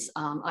friends.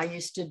 I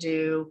used to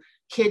do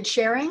kid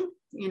sharing,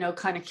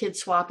 kind of kid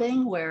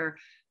swapping, where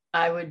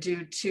I would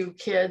do 2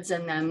 kids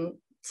and then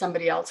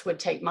somebody else would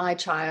take my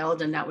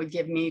child, and that would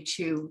give me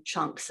 2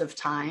 chunks of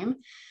time.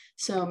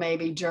 So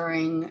maybe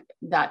during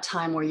that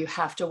time where you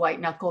have to white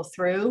knuckle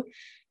through,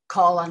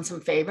 call on some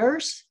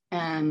favors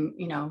and,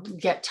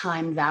 get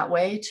time that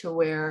way to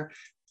where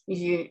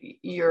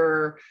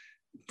your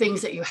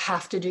things that you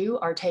have to do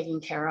are taken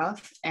care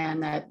of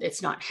and that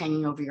it's not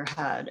hanging over your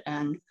head,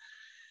 and,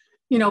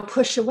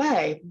 push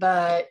away.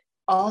 But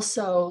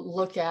also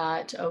look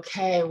at,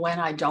 okay, when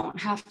I don't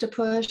have to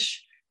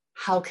push,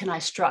 how can I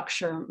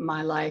structure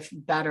my life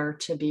better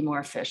to be more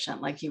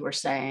efficient, like you were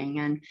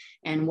saying,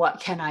 and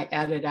what can I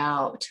edit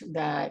out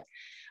that,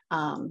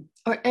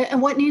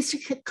 and what needs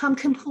to come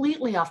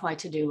completely off my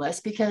to-do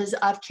list because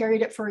I've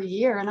carried it for a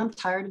year and I'm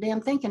tired of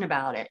damn thinking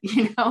about it.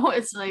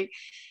 It's like,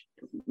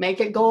 make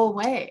it go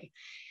away.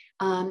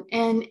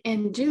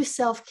 And do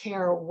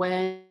self-care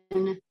when,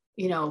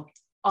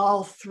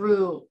 all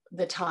through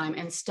the time,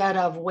 instead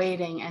of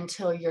waiting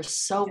until you're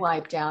so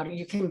wiped out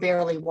you can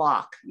barely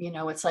walk.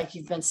 It's like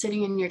you've been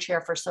sitting in your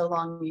chair for so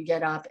long, you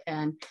get up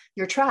and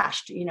you're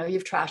trashed.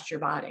 You've trashed your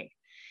body.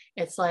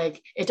 It's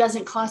like, it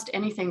doesn't cost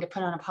anything to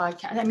put on a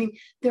podcast. I mean,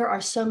 there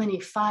are so many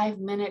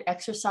 5-minute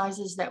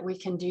exercises that we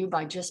can do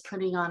by just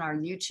putting on our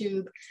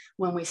YouTube.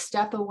 When we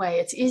step away,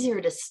 it's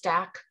easier to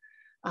stack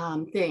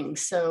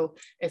things. So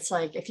it's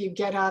like, if you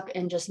get up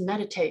and just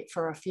meditate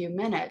for a few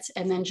minutes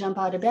and then jump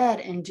out of bed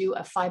and do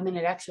a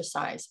 5-minute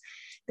exercise.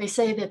 They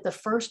say that the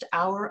first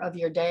hour of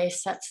your day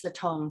sets the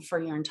tone for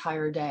your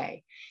entire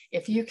day.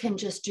 If you can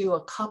just do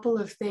a couple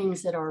of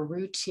things that are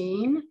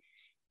routine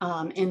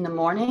in the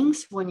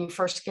mornings when you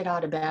first get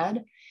out of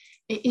bed,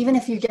 even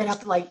if you get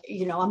up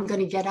I'm going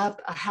to get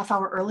up a half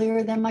hour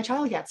earlier than my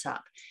child gets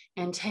up,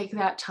 and take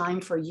that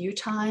time for you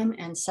time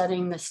and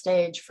setting the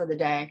stage for the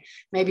day.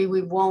 Maybe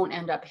we won't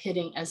end up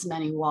hitting as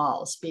many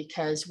walls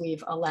because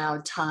we've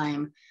allowed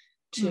time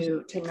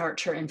to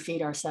nurture and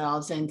feed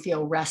ourselves and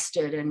feel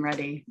rested and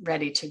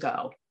ready to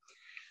go.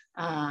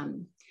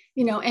 And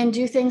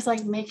do things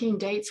like making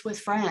dates with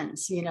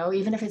friends,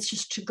 even if it's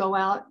just to go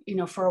out,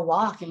 for a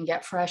walk and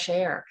get fresh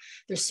air.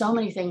 There's so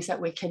many things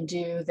that we can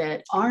do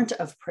that aren't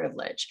of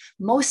privilege.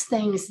 Most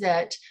things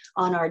that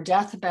on our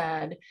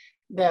deathbed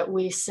that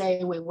we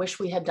say we wish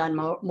we had done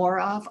more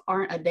of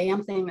aren't a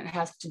damn thing that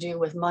has to do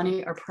with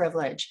money or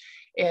privilege.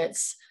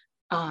 It's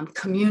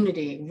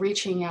community,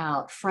 reaching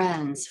out,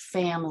 friends,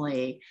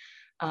 family,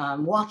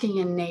 walking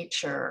in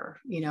nature.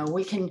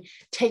 We can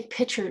take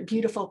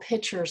beautiful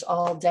pictures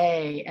all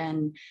day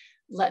and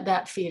let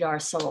that feed our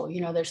soul.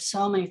 There's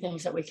so many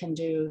things that we can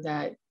do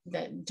that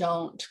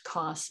don't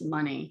cost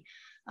money,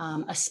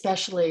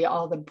 especially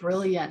all the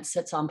brilliance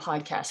that's on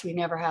podcasts. We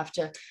never have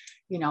to,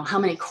 how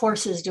many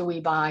courses do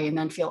we buy and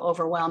then feel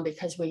overwhelmed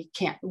because we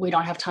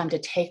don't have time to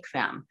take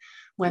them,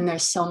 when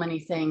there's so many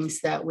things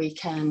that we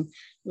can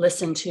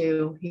listen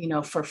to,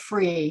 for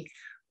free,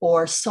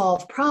 or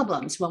solve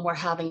problems when we're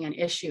having an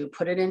issue.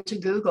 Put it into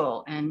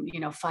Google and,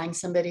 find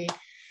somebody,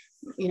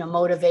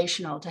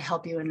 motivational to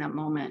help you in that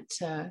moment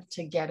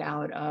to get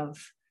out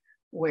of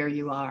where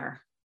you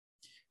are.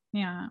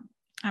 Yeah,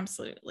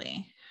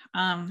 absolutely.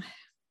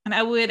 And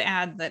I would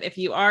add that if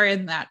you are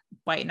in that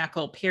white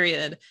knuckle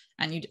period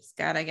and you just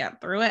gotta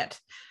get through it,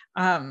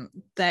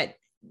 that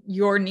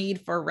your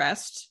need for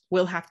rest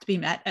will have to be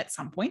met at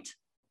some point.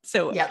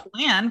 So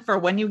plan for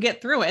when you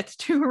get through it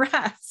to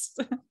rest.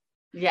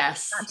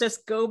 Yes. Not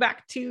just go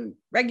back to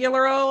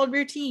regular old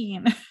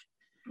routine.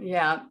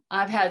 Yeah,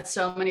 I've had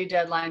so many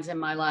deadlines in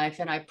my life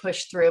and I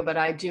push through, but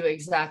I do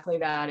exactly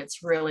that.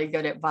 It's really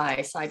good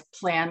advice. I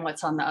plan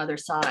what's on the other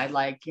side.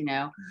 Like,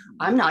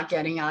 I'm not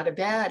getting out of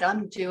bed.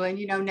 I'm doing,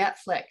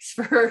 Netflix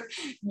for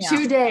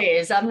 2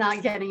 days. I'm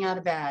not getting out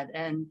of bed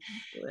and,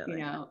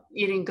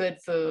 eating good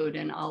food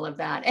and all of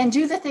that. And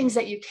do the things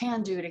that you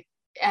can do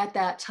at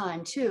that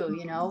time too,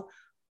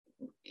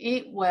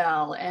 eat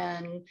well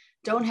and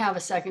don't have a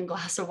second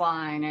glass of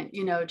wine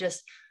and,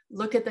 just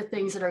look at the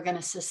things that are going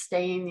to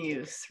sustain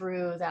you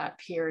through that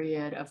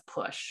period of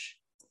push.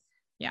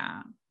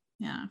 Yeah,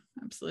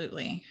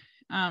 absolutely.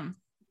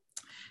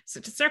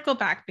 So to circle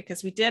back,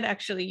 because we did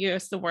actually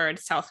use the word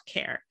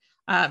self-care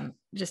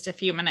just a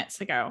few minutes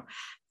ago.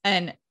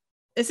 And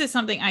this is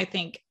something I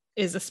think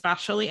is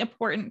especially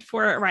important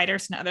for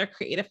writers and other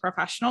creative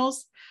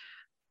professionals,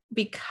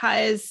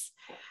 because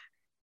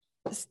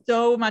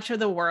so much of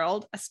the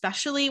world,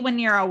 especially when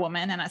you're a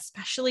woman and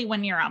especially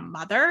when you're a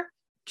mother,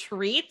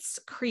 treats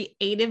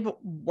creative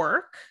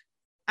work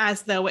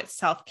as though it's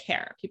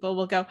self-care. People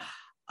will go,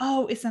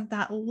 oh, isn't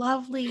that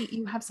lovely?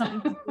 You have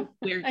something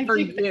weird for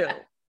you.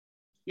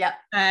 Yeah.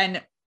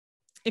 And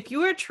if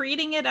you are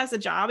treating it as a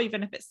job,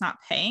 even if it's not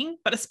paying,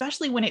 but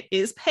especially when it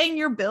is paying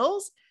your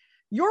bills,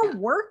 your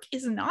work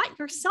is not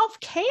your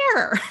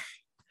self-care.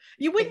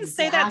 You wouldn't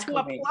say that to a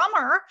Exactly.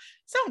 plumber.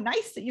 So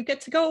nice that you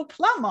get to go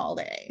plumb all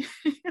day.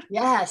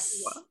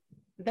 Yes.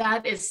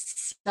 That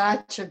is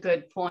such a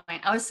good point.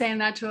 I was saying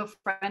that to a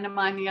friend of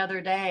mine the other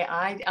day.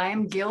 I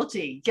am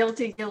guilty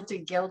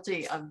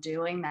of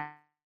doing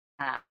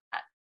that.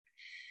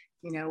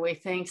 We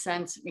think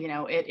since,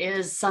 it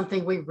is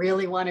something we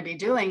really want to be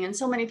doing. And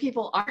so many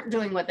people aren't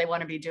doing what they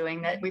want to be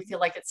doing that we feel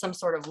like it's some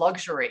sort of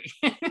luxury.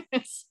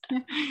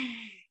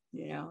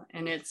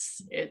 And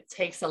it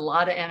takes a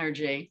lot of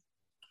energy.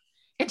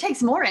 It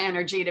takes more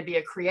energy to be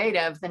a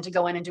creative than to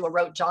go in and do a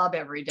rote job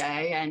every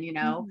day. And, you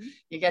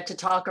get to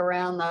talk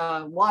around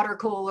the water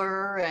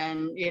cooler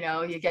and,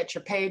 you get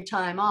your paid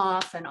time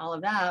off and all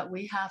of that.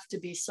 We have to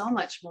be so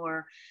much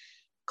more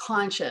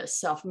conscious,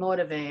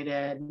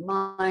 self-motivated,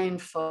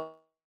 mindful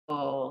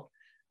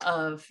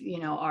of,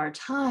 our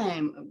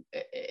time.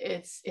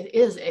 It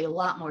is a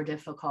lot more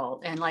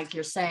difficult. And like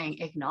you're saying,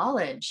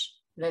 acknowledge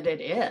that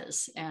it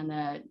is, and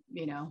that,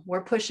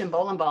 we're pushing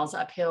bowling balls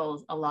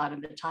uphill a lot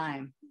of the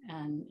time.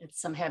 And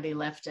it's some heavy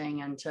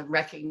lifting, and to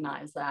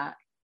recognize that.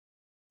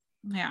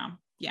 Yeah.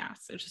 Yeah.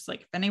 So just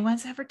like if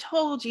anyone's ever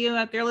told you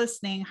out there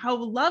listening how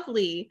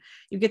lovely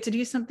you get to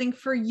do something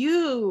for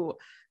you,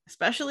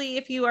 especially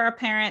if you are a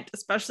parent,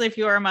 especially if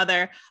you are a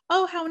mother,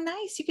 oh, how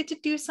nice you get to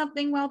do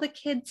something while the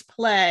kids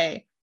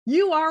play.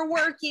 You are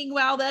working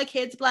while the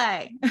kids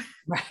play.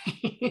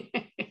 Right.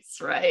 It's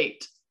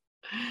right.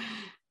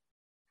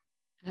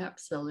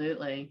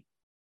 Absolutely.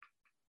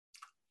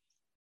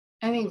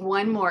 I think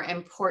one more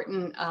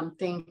important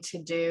thing to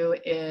do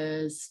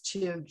is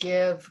to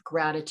give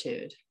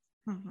gratitude.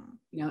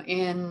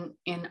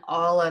 In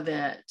all of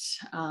it,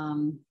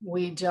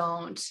 we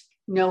don't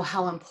know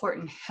how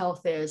important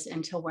health is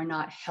until we're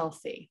not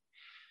healthy.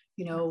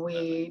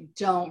 We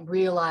don't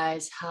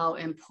realize how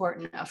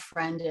important a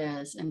friend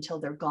is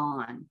until they're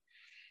gone.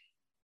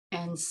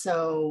 And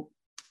so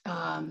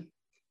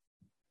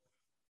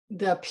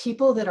the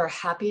people that are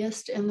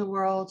happiest in the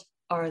world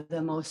are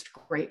the most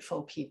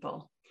grateful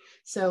people.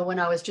 So when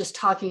I was just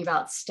talking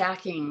about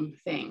stacking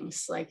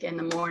things, like in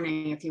the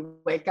morning, if you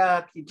wake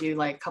up, you do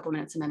like a couple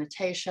minutes of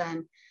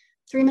meditation,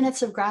 3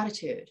 minutes of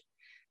gratitude.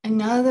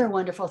 Another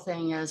wonderful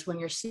thing is when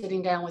you're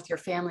sitting down with your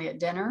family at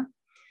dinner,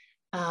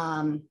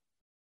 go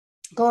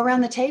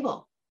around the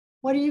table.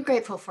 What are you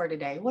grateful for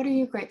today? What are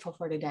you grateful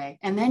for today?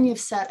 And then you've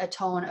set a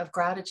tone of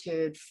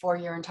gratitude for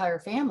your entire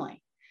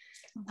family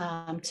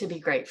to be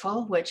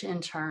grateful, which in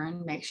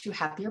turn makes you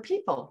happier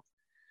people.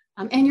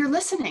 And you're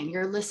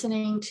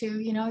listening to,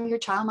 your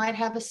child might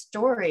have a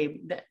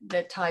story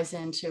that ties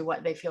into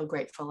what they feel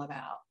grateful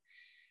about.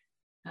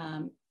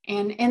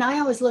 And I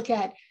always look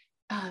at,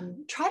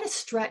 try to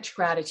stretch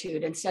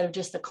gratitude instead of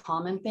just the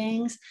common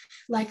things.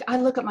 Like I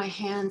look at my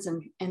hands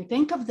and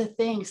think of the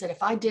things that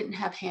if I didn't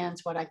have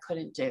hands, what I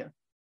couldn't do.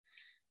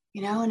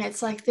 And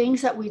it's like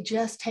things that we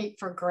just take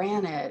for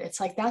granted. It's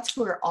like that's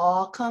where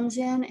awe comes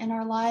in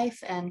our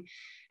life. And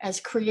as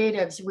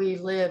creatives, we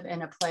live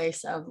in a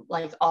place of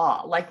like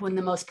awe. Like when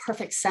the most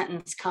perfect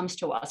sentence comes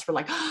to us, we're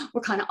like, oh,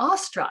 we're kind of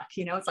awestruck.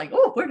 It's like,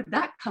 oh, where did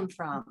that come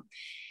from?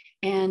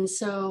 And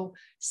so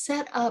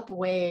set up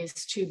ways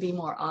to be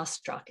more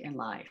awestruck in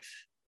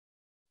life.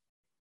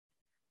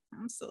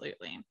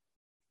 Absolutely.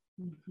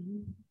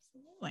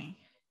 Absolutely.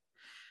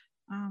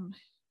 All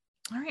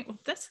right. Well,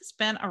 this has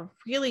been a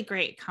really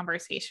great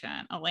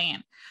conversation,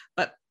 Elaine.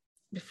 But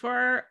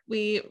before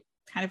we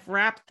kind of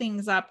wrap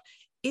things up,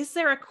 is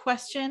there a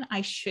question I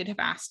should have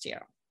asked you?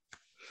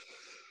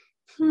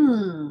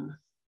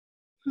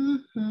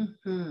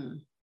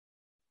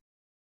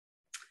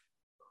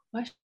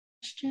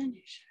 Question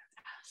you should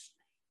have asked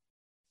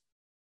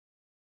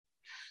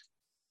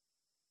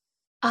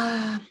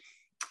me.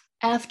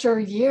 After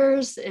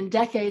years and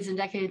decades and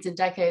decades and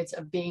decades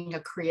of being a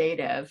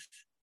creative,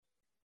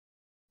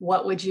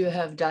 what would you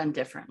have done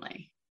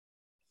differently?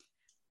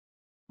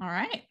 All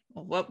right.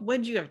 Well, what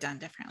would you have done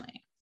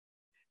differently?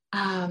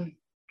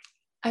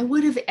 I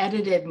would have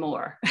edited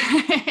more.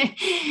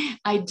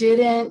 I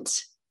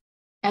didn't,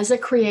 as a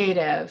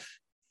creative,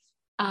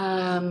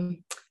 I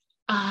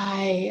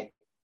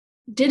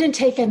didn't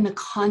take in the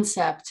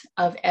concept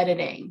of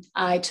editing.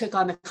 I took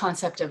on the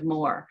concept of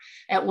more.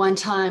 At one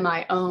time,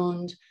 I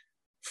owned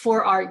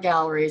 4 art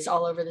galleries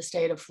all over the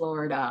state of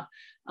Florida.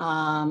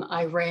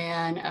 I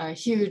ran a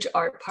huge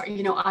art park.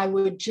 I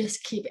would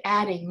just keep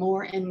adding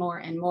more and more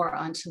and more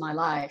onto my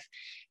life.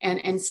 And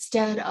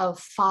instead of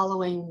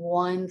following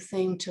one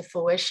thing to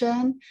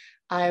fruition,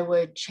 I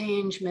would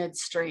change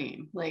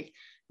midstream. Like,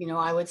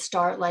 I would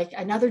start like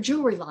another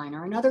jewelry line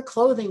or another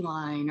clothing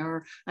line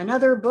or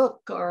another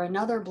book or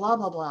another blah,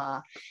 blah,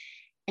 blah.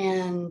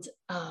 And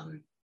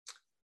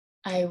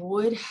I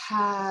would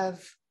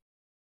have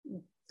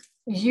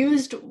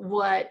used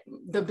what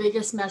the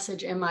biggest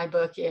message in my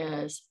book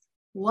is,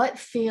 what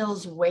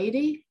feels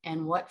weighty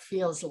and what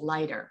feels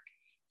lighter.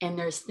 And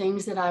there's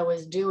things that I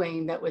was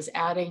doing that was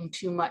adding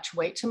too much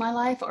weight to my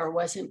life or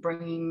wasn't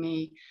bringing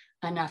me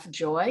enough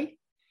joy.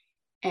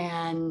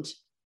 And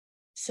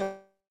so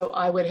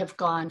I would have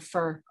gone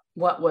for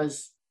what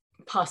was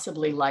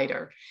possibly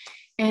lighter.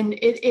 And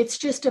it's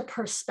just a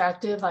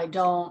perspective. I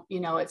don't,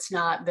 it's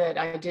not that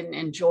I didn't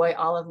enjoy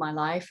all of my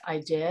life. I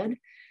did.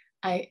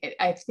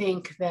 I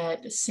think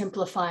that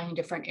simplifying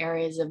different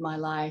areas of my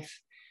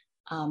life,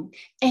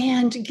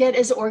 and get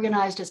as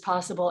organized as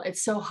possible.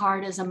 It's so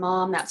hard as a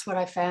mom. That's what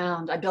I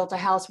found. I built a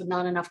house with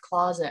not enough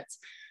closets.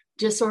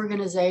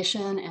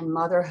 Disorganization and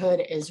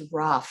motherhood is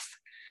rough.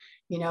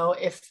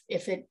 If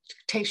it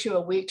takes you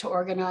a week to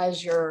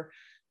organize your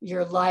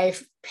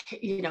life,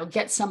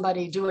 get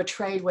somebody, do a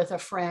trade with a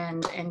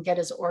friend, and get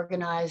as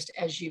organized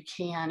as you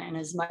can and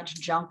as much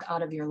junk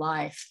out of your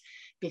life,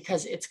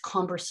 because it's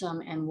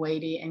cumbersome and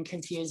weighty and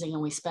confusing,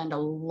 and we spend a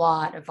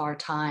lot of our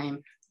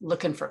time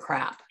looking for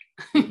crap.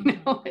 And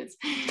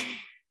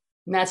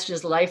that's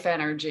just life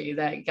energy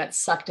that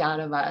gets sucked out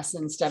of us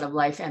instead of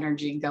life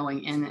energy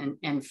going in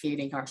and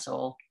feeding our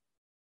soul.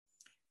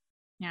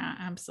 Yeah,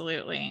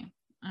 absolutely.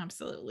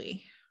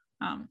 Absolutely.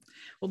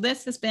 Well,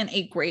 this has been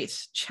a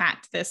great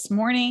chat this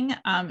morning.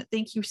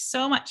 Thank you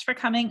so much for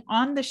coming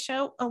on the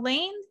show,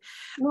 Elaine.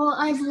 Well,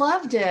 I've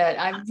loved it.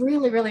 I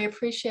really, really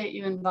appreciate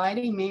you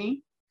inviting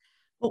me.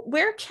 Well,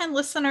 where can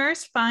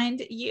listeners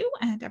find you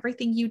and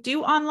everything you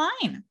do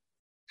online?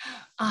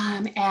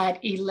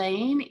 At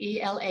Elaine,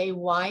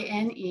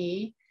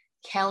 ELAYNE,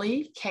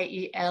 Kelley,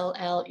 KELLEY.com.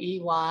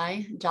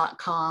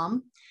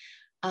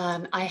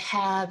 I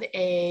have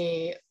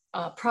a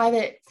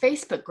private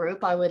Facebook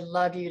group I would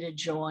love you to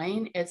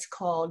join. It's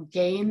called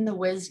Gain the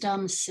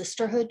Wisdom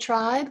Sisterhood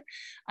Tribe.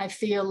 I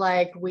feel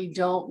like we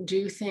don't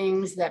do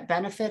things that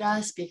benefit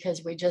us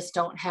because we just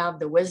don't have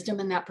the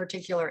wisdom in that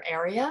particular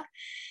area.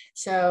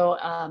 So,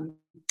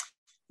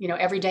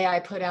 every day I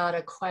put out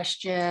a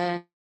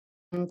question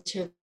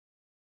to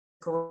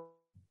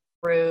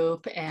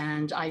group,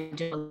 and I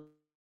do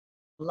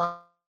live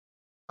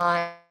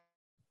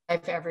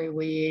every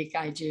week.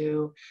 I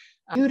do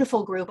a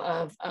beautiful group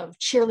of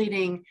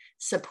cheerleading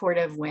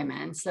supportive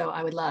women. So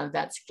I would love,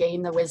 that's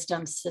Gain the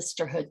Wisdom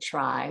Sisterhood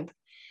Tribe.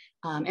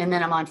 And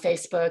then I'm on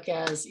Facebook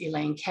as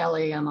Elaine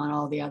Kelley. I'm on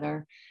all the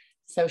other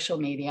social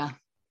media.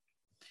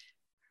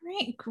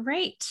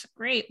 Great.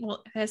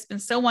 Well, it has been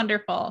so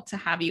wonderful to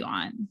have you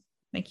on.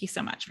 Thank you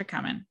so much for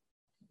coming.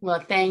 Well,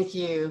 thank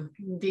you.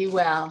 Be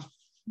well.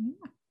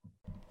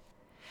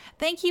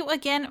 Thank you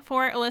again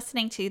for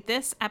listening to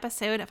this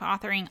episode of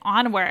Authoring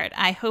Onward.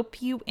 I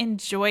hope you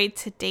enjoyed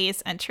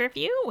today's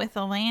interview with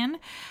Elaine,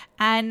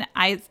 and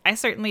I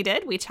certainly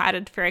did. We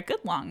chatted for a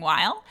good long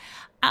while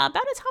about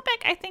a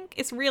topic I think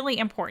is really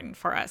important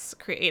for us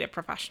creative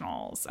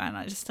professionals.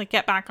 And just to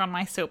get back on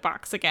my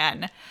soapbox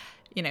again,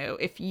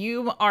 if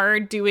you are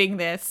doing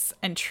this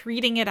and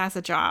treating it as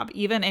a job,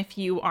 even if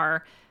you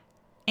are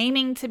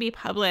aiming to be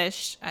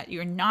published,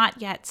 you're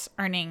not yet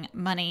earning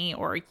money,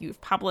 or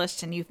you've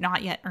published and you've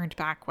not yet earned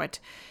back what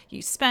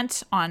you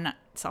spent on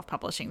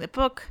self-publishing the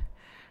book,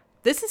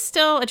 this is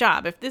still a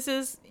job. If this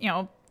is,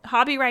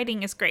 hobby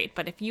writing is great,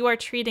 but if you are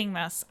treating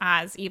this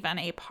as even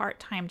a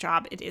part-time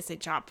job, it is a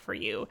job for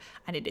you,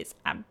 and it is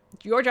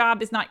your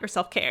job is not your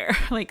self-care.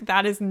 Like,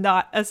 that is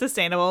not a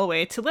sustainable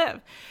way to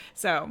live.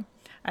 So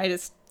I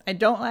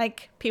don't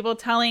like people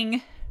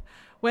telling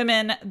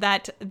women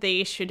that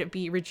they should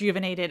be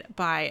rejuvenated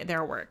by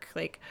their work.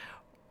 Like,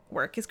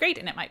 work is great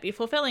and it might be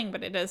fulfilling,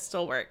 but it is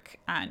still work.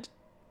 And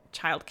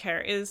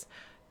childcare is,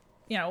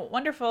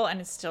 wonderful,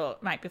 and it still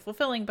might be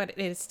fulfilling, but it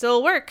is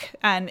still work.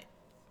 And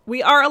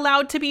we are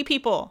allowed to be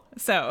people.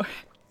 So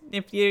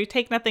if you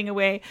take nothing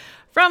away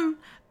from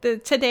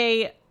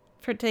today's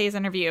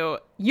interview,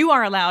 you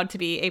are allowed to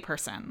be a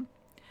person.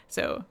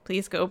 So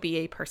please go be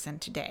a person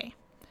today.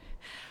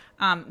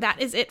 That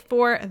is it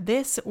for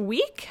this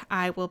week.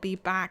 I will be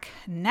back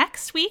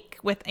next week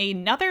with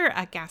another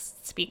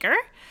guest speaker,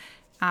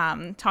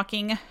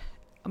 talking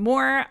a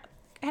more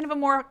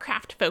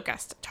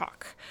craft-focused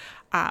talk.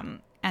 And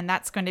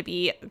that's going to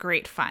be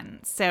great fun.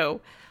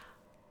 So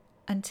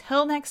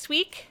until next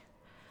week,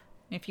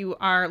 if you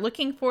are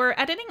looking for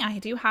editing, I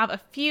do have a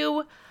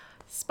few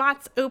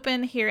spots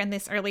open here in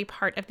this early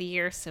part of the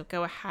year. So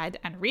go ahead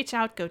and reach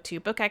out. Go to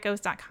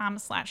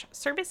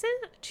bookechoes.com/services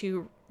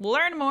to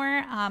learn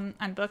more on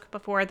book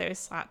before those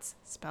slots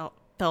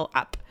fill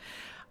up.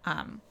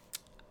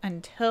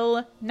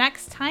 Until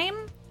next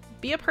time,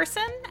 be a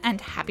person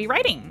and happy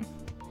writing.